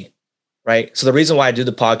see, right? So the reason why I do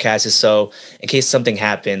the podcast is so in case something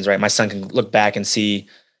happens, right? My son can look back and see,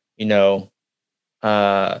 you know,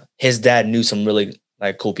 his dad knew some really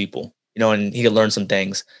like cool people, you know, and he could learn some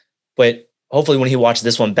things. But hopefully when he watches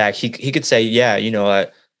this one back, he could say, yeah,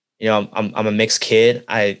 I'm a mixed kid.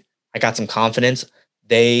 I got some confidence.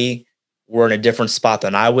 They were in a different spot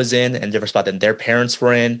than I was in and a different spot than their parents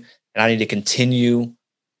were in. And I need to continue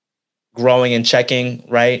growing and checking,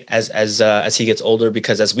 right? As he gets older,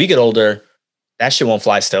 because as we get older, that shit won't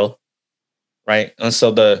fly still. Right. And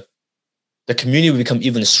so the community will become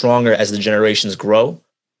even stronger as the generations grow.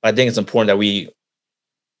 But I think it's important that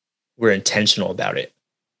we're intentional about it.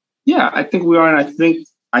 Yeah, I think we are. And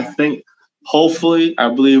I think hopefully, I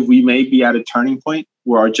believe we may be at a turning point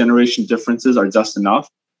where our generation differences are just enough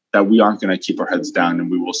that we aren't going to keep our heads down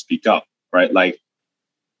and we will speak up, right? Like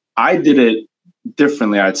I did it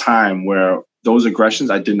differently at a time where those aggressions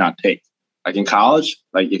I did not take. Like in college,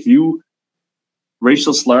 like if you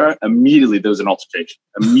racial slur, immediately there was an altercation.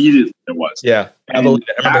 Immediately there was. Yeah, I believe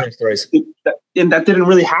it. I remember hearing stories. And that didn't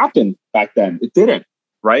really happen back then. It didn't,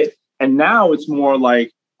 right? And now it's more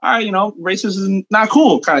like, all right, racism is not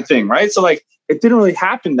cool kind of thing, right? So like it didn't really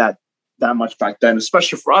happen that much back then,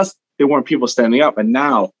 especially for us. There weren't people standing up. And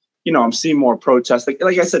now, I'm seeing more protests.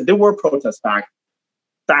 Like I said, there were protests back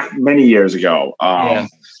many years ago,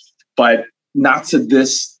 but not to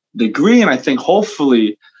this degree. And I think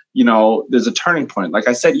hopefully, there's a turning point. Like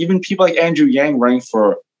I said, even people like Andrew Yang running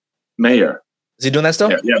for mayor. Is he doing that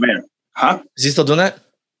still? Yeah, mayor. Huh? Is he still doing that?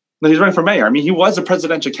 No, he's running for mayor. I mean, he was a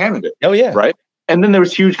presidential candidate. Oh, yeah. Right? And then there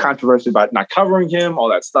was huge controversy about not covering him, all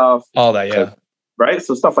that stuff. All that, yeah. Right?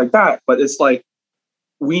 So stuff like that. But it's like,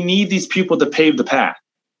 we need these people to pave the path,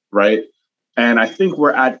 right? And I think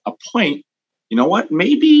we're at a point, you know what?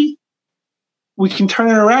 Maybe we can turn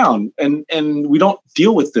it around and we don't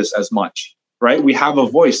deal with this as much, right? We have a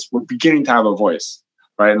voice. We're beginning to have a voice,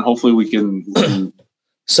 right? And hopefully we can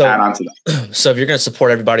add on to that. So if you're going to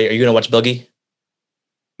support everybody, are you going to watch Boogie?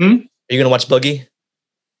 Are you going to watch Boogie?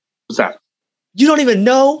 What's that? You don't even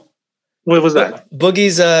know? What was that?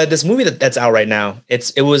 Boogie's this movie that's out right now.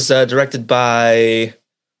 It was directed by...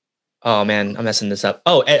 Oh man, I'm messing this up.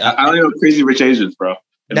 Oh, I don't know Crazy Rich Asians, bro.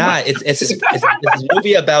 Nah, it's this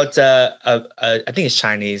movie about I think it's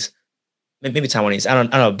Chinese, maybe Taiwanese. I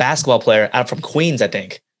don't know, a basketball player out from Queens, I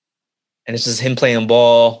think. And it's just him playing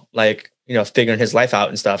ball, like figuring his life out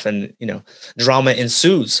and stuff, and drama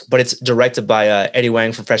ensues. But it's directed by Eddie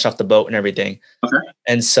Wang from Fresh Off the Boat and everything. Okay.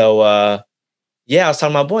 And so I was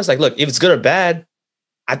telling my boys, like, look, if it's good or bad,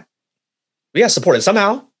 we gotta support it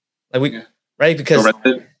somehow. Like right? Because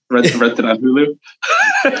Rent it on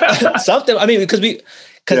Hulu. Something. I mean, because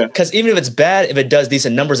even if it's bad, if it does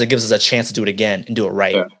decent numbers, it gives us a chance to do it again and do it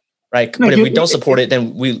right. Yeah. Right. But if we don't support it,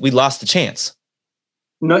 then we lost the chance.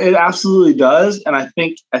 No, it absolutely does. And I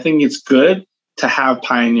think it's good to have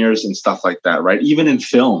pioneers and stuff like that, right? Even in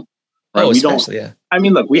film. Right? Yeah. I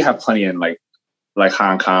mean, look, we have plenty in like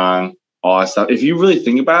Hong Kong, all that stuff. If you really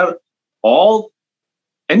think about it,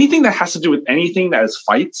 anything that has to do with anything that is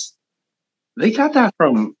fights, they got that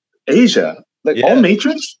from Asia. All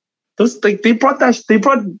Matrix, those they brought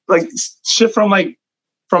like shit from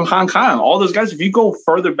Hong Kong. All those guys, if you go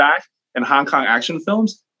further back in Hong Kong action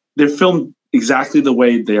films, they're filmed exactly the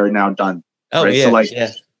way they are now done. Oh, right?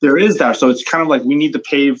 So there is that. So it's kind of like we need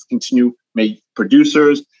to continue, make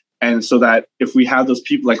producers And so that if we have those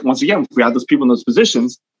people, like once again, if we have those people in those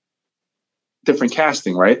positions, different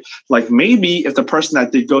casting, right? Like maybe if the person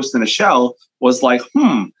that did Ghost in a Shell was like,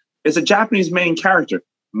 it's a Japanese main character.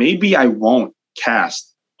 Maybe I won't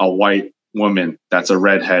cast a white woman that's a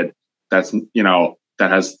redhead, that's, you know,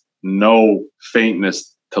 that has no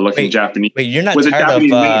faintness to looking Japanese. Wait, you're not tired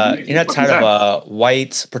of a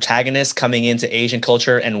white protagonist coming into Asian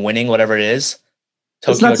culture and winning whatever it is?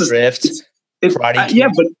 Tokyo Drift, Karate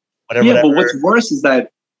Kid, whatever. But what's worse is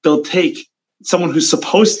that they'll take someone who's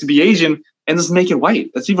supposed to be Asian and just make it white.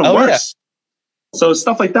 That's even worse. Yeah. So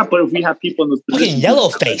stuff like that. But if we have people in those positions, look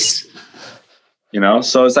at Yellowface. You know,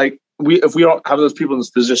 so it's like if we don't have those people in this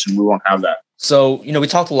position, we won't have that. So, you know, we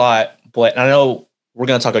talked a lot, but I know we're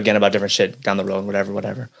going to talk again about different shit down the road,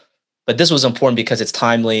 whatever. But this was important because it's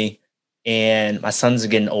timely, and my son's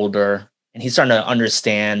getting older, and he's starting to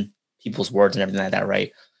understand people's words and everything like that,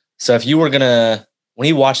 right? So if you were when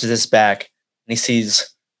he watches this back and he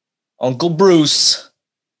sees Uncle Bruce,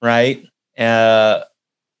 right?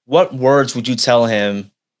 What words would you tell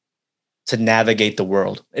him to navigate the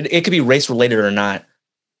world? It could be race related or not,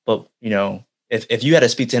 but you know, if you had to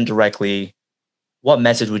speak to him directly, what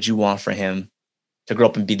message would you want for him to grow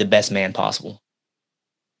up and be the best man possible?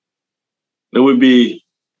 It would be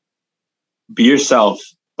yourself,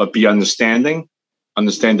 but be understanding,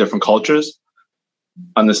 understand different cultures,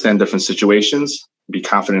 understand different situations, be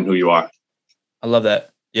confident in who you are. I love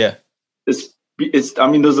that. Yeah. I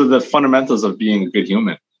mean, those are the fundamentals of being a good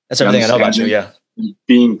human. That's everything I know about you. Yeah.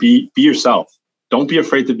 Be yourself. Don't be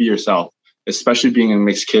afraid to be yourself, especially being a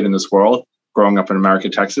mixed kid in this world, growing up in America,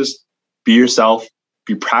 Texas. Be yourself.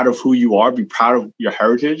 Be proud of who you are. Be proud of your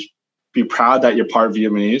heritage. Be proud that you're part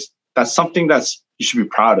Vietnamese. That's something you should be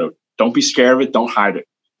proud of. Don't be scared of it. Don't hide it.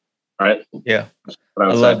 All right? Yeah.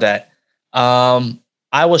 I love that.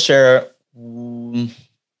 I will share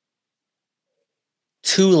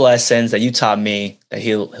 2 lessons that you taught me that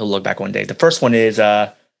he'll look back one day. The first one is,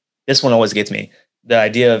 this one always gets me. The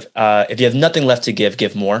idea of, if you have nothing left to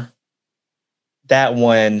give more. That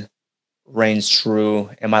one reigns true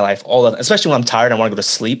in my life. Especially when I'm tired, I want to go to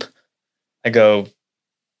sleep. I go,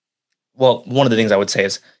 well, one of the things I would say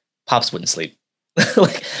is Pops wouldn't sleep.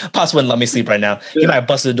 Like Pops wouldn't let me sleep right now. Yeah. He might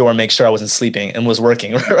bust the door and make sure I wasn't sleeping and was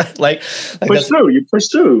working. Right? like push through. You push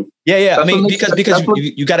through. Yeah. I mean, because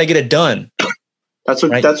you got to get it done. That's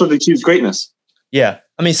what achieves greatness. Yeah.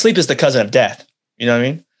 I mean, sleep is the cousin of death. You know what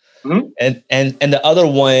I mean? Mm-hmm. And the other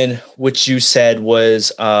one, which you said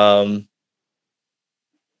was something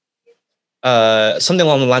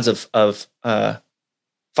along the lines of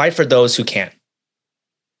fight for those who can't.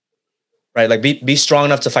 Right? Like be strong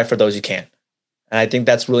enough to fight for those who can't. And I think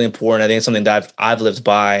that's really important. I think it's something that I've lived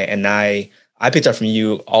by, and I picked up from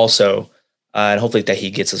you also, and hopefully that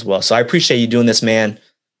he gets as well. So I appreciate you doing this, man.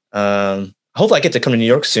 Hopefully I get to come to New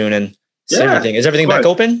York soon and see everything. Is everything back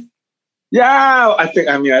open? Yeah, I think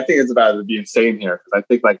it's about to be insane here, because I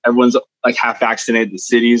think like everyone's like half vaccinated. The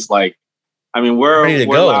cities, like, I mean, we're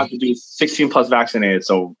allowed to do 16 plus vaccinated.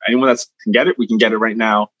 So anyone that can get it, we can get it right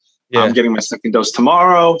now. Yeah. I'm getting my second dose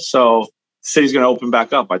tomorrow. So the city's going to open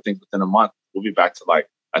back up. I think within a month, we'll be back to like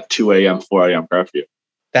a 2 a.m., 4 a.m. curfew.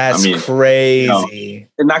 That's crazy.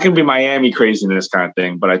 It's not going to be Miami craziness kind of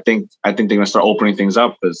thing, but I think they're going to start opening things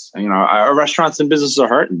up, because, you know, our restaurants and businesses are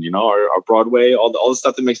hurting. You know, our Broadway, all the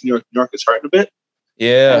stuff that makes New York is hurting a bit.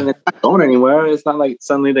 Yeah, and it's not going anywhere. It's not like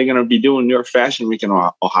suddenly they're going to be doing New York Fashion Week in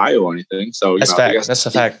Ohio or anything. So that's fact. That's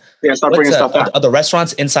a fact. Yeah, start bringing stuff back. Are the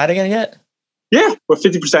restaurants inside again yet? Yeah, we're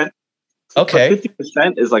 50%. Okay,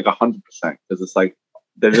 50% is like 100%, because it's like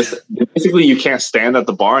they're just basically you can't stand at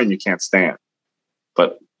the bar and you can't stand.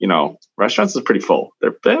 But you know, restaurants is pretty full.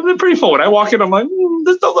 They're pretty full. When I walk in, I'm like,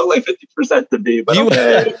 this don't look like 50% to me. But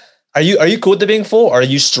okay. Are you cool with it being full, or are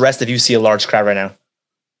you stressed if you see a large crowd right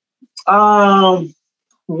now?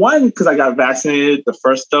 One, because I got vaccinated the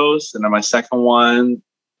first dose, and then my second one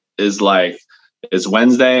is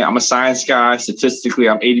Wednesday. I'm a science guy. Statistically,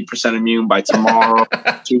 I'm 80% immune by tomorrow.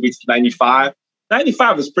 2 weeks to 95.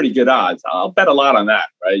 95 is pretty good odds. I'll bet a lot on that,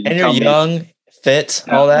 right? And you're young, fit,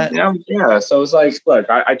 all that. Yeah. So it's like, look,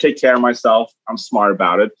 I take care of myself. I'm smart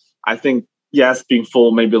about it. I think, yes, being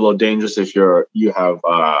full may be a little dangerous if you have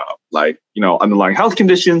underlying health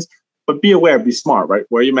conditions, but be aware, be smart, right?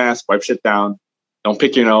 Wear your mask, wipe shit down. Don't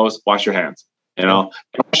pick your nose, wash your hands. You know,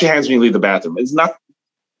 wash your hands when you leave the bathroom. It's not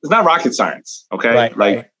rocket science. Okay.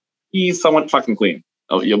 Right. Be somewhat fucking clean.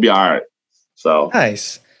 Oh, you'll be all right. So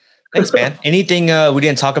nice. Thanks, man. Anything we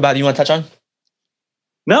didn't talk about you want to touch on?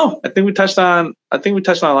 No, I think we touched on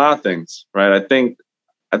a lot of things, right? I think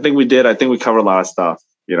we did. I think we covered a lot of stuff.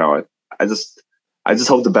 You know, I just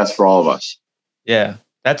hope the best for all of us. Yeah.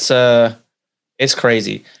 That's it's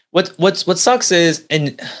crazy. What sucks is,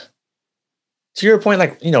 and to your point,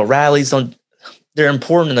 like, rallies they're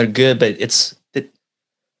important and they're good, but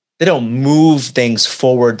they don't move things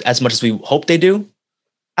forward as much as we hope they do.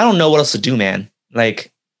 I don't know what else to do, man.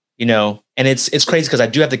 Like, and it's crazy because I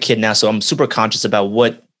do have the kid now, so I'm super conscious about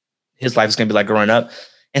what his life is going to be like growing up.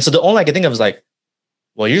 And so the only I can think of is like,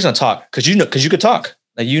 well, you're just gonna talk because you could talk,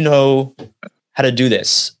 like, how to do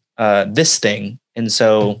this thing. And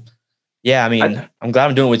so, yeah, I mean, I'm glad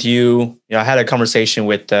I'm doing it with you. I had a conversation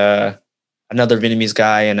with another Vietnamese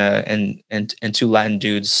guy and two Latin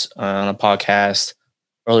dudes on a podcast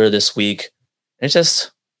earlier this week.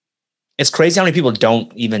 It's crazy how many people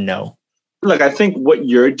don't even know. Look, I think what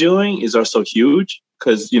you're doing is also huge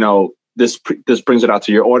because, this brings it out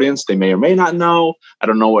to your audience. They may or may not know. I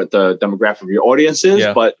don't know what the demographic of your audience is,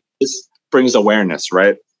 but this brings awareness,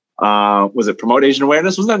 right? Was it promote Asian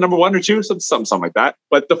awareness? Was that number 1 or 2? Something like that.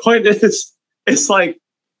 But the point is, it's like,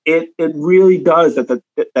 it really does,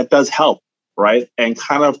 that does help, right? And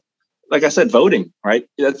kind of, like I said, voting, right?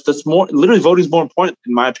 That's more, literally voting is more important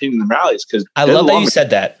in my opinion than rallies. Because I love that you said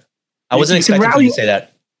that. I wasn't expecting you to say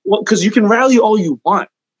that. Well, because you can rally all you want.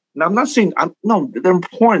 Now, I'm not saying, no, they're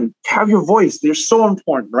important. Have your voice. They're so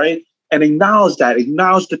important, right? And acknowledge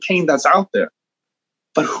the pain that's out there.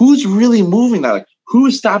 But who's really moving that? Like, who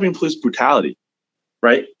is stopping police brutality,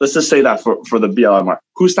 right? Let's just say that for the BLM.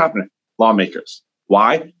 Who's stopping it? Lawmakers.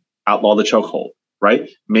 Why? Outlaw the chokehold, right?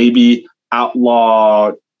 Maybe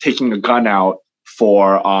outlaw taking a gun out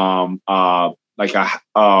for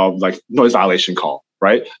like noise violation call,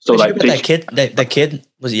 right? So like that kid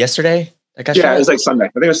was it yesterday? That got shot? It was like Sunday. I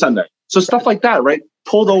think it was Sunday. So stuff like that, right?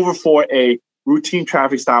 Pulled over for a routine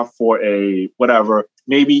traffic stop for a whatever.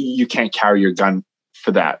 Maybe you can't carry your gun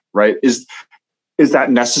for that, right? Is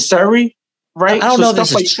that necessary? Right? I don't know if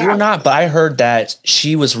this is true or not, but I heard that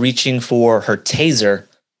she was reaching for her taser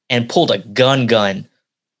and pulled a gun.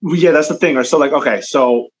 Yeah, that's the thing. So like, okay,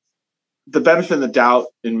 so the benefit of the doubt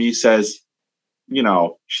in me says,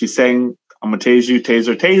 she's saying, I'm gonna tase you,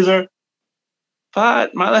 taser.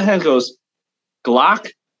 But my other hand goes, Glock,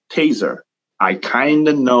 taser. I kind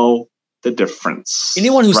of know the difference.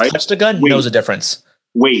 Anyone who's touched a gun knows the difference.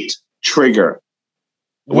 Wait, trigger.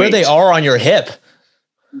 Where they are on your hip.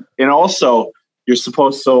 And also, I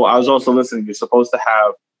was also listening, you're supposed to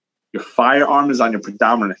have your firearm is on your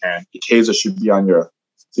predominant hand. Your taser should be on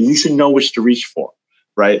so you should know which to reach for,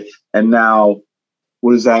 right? And now,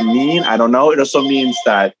 what does that mean? I don't know. It also means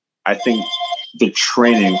that I think the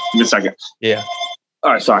training, give me a second. Yeah.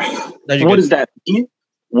 All right, sorry. What does that mean?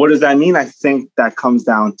 What does that mean? I think that comes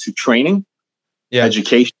down to training,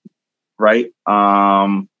 education, right?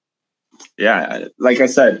 Like I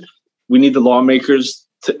said, we need the lawmakers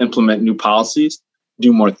to implement new policies,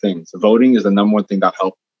 do more things. Voting is the number one thing that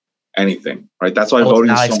help anything, right? That's why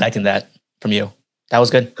voting is so expecting that from you. That was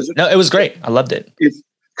good. No, it was great. I loved it. It's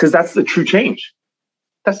because that's the true change.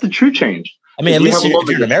 That's the true change. I mean, at least if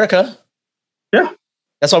you're in America. Yeah.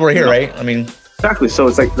 That's why we're here, right? I mean, exactly. So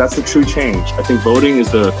it's like, that's the true change. I think voting is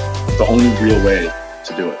the only real way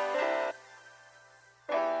to do it.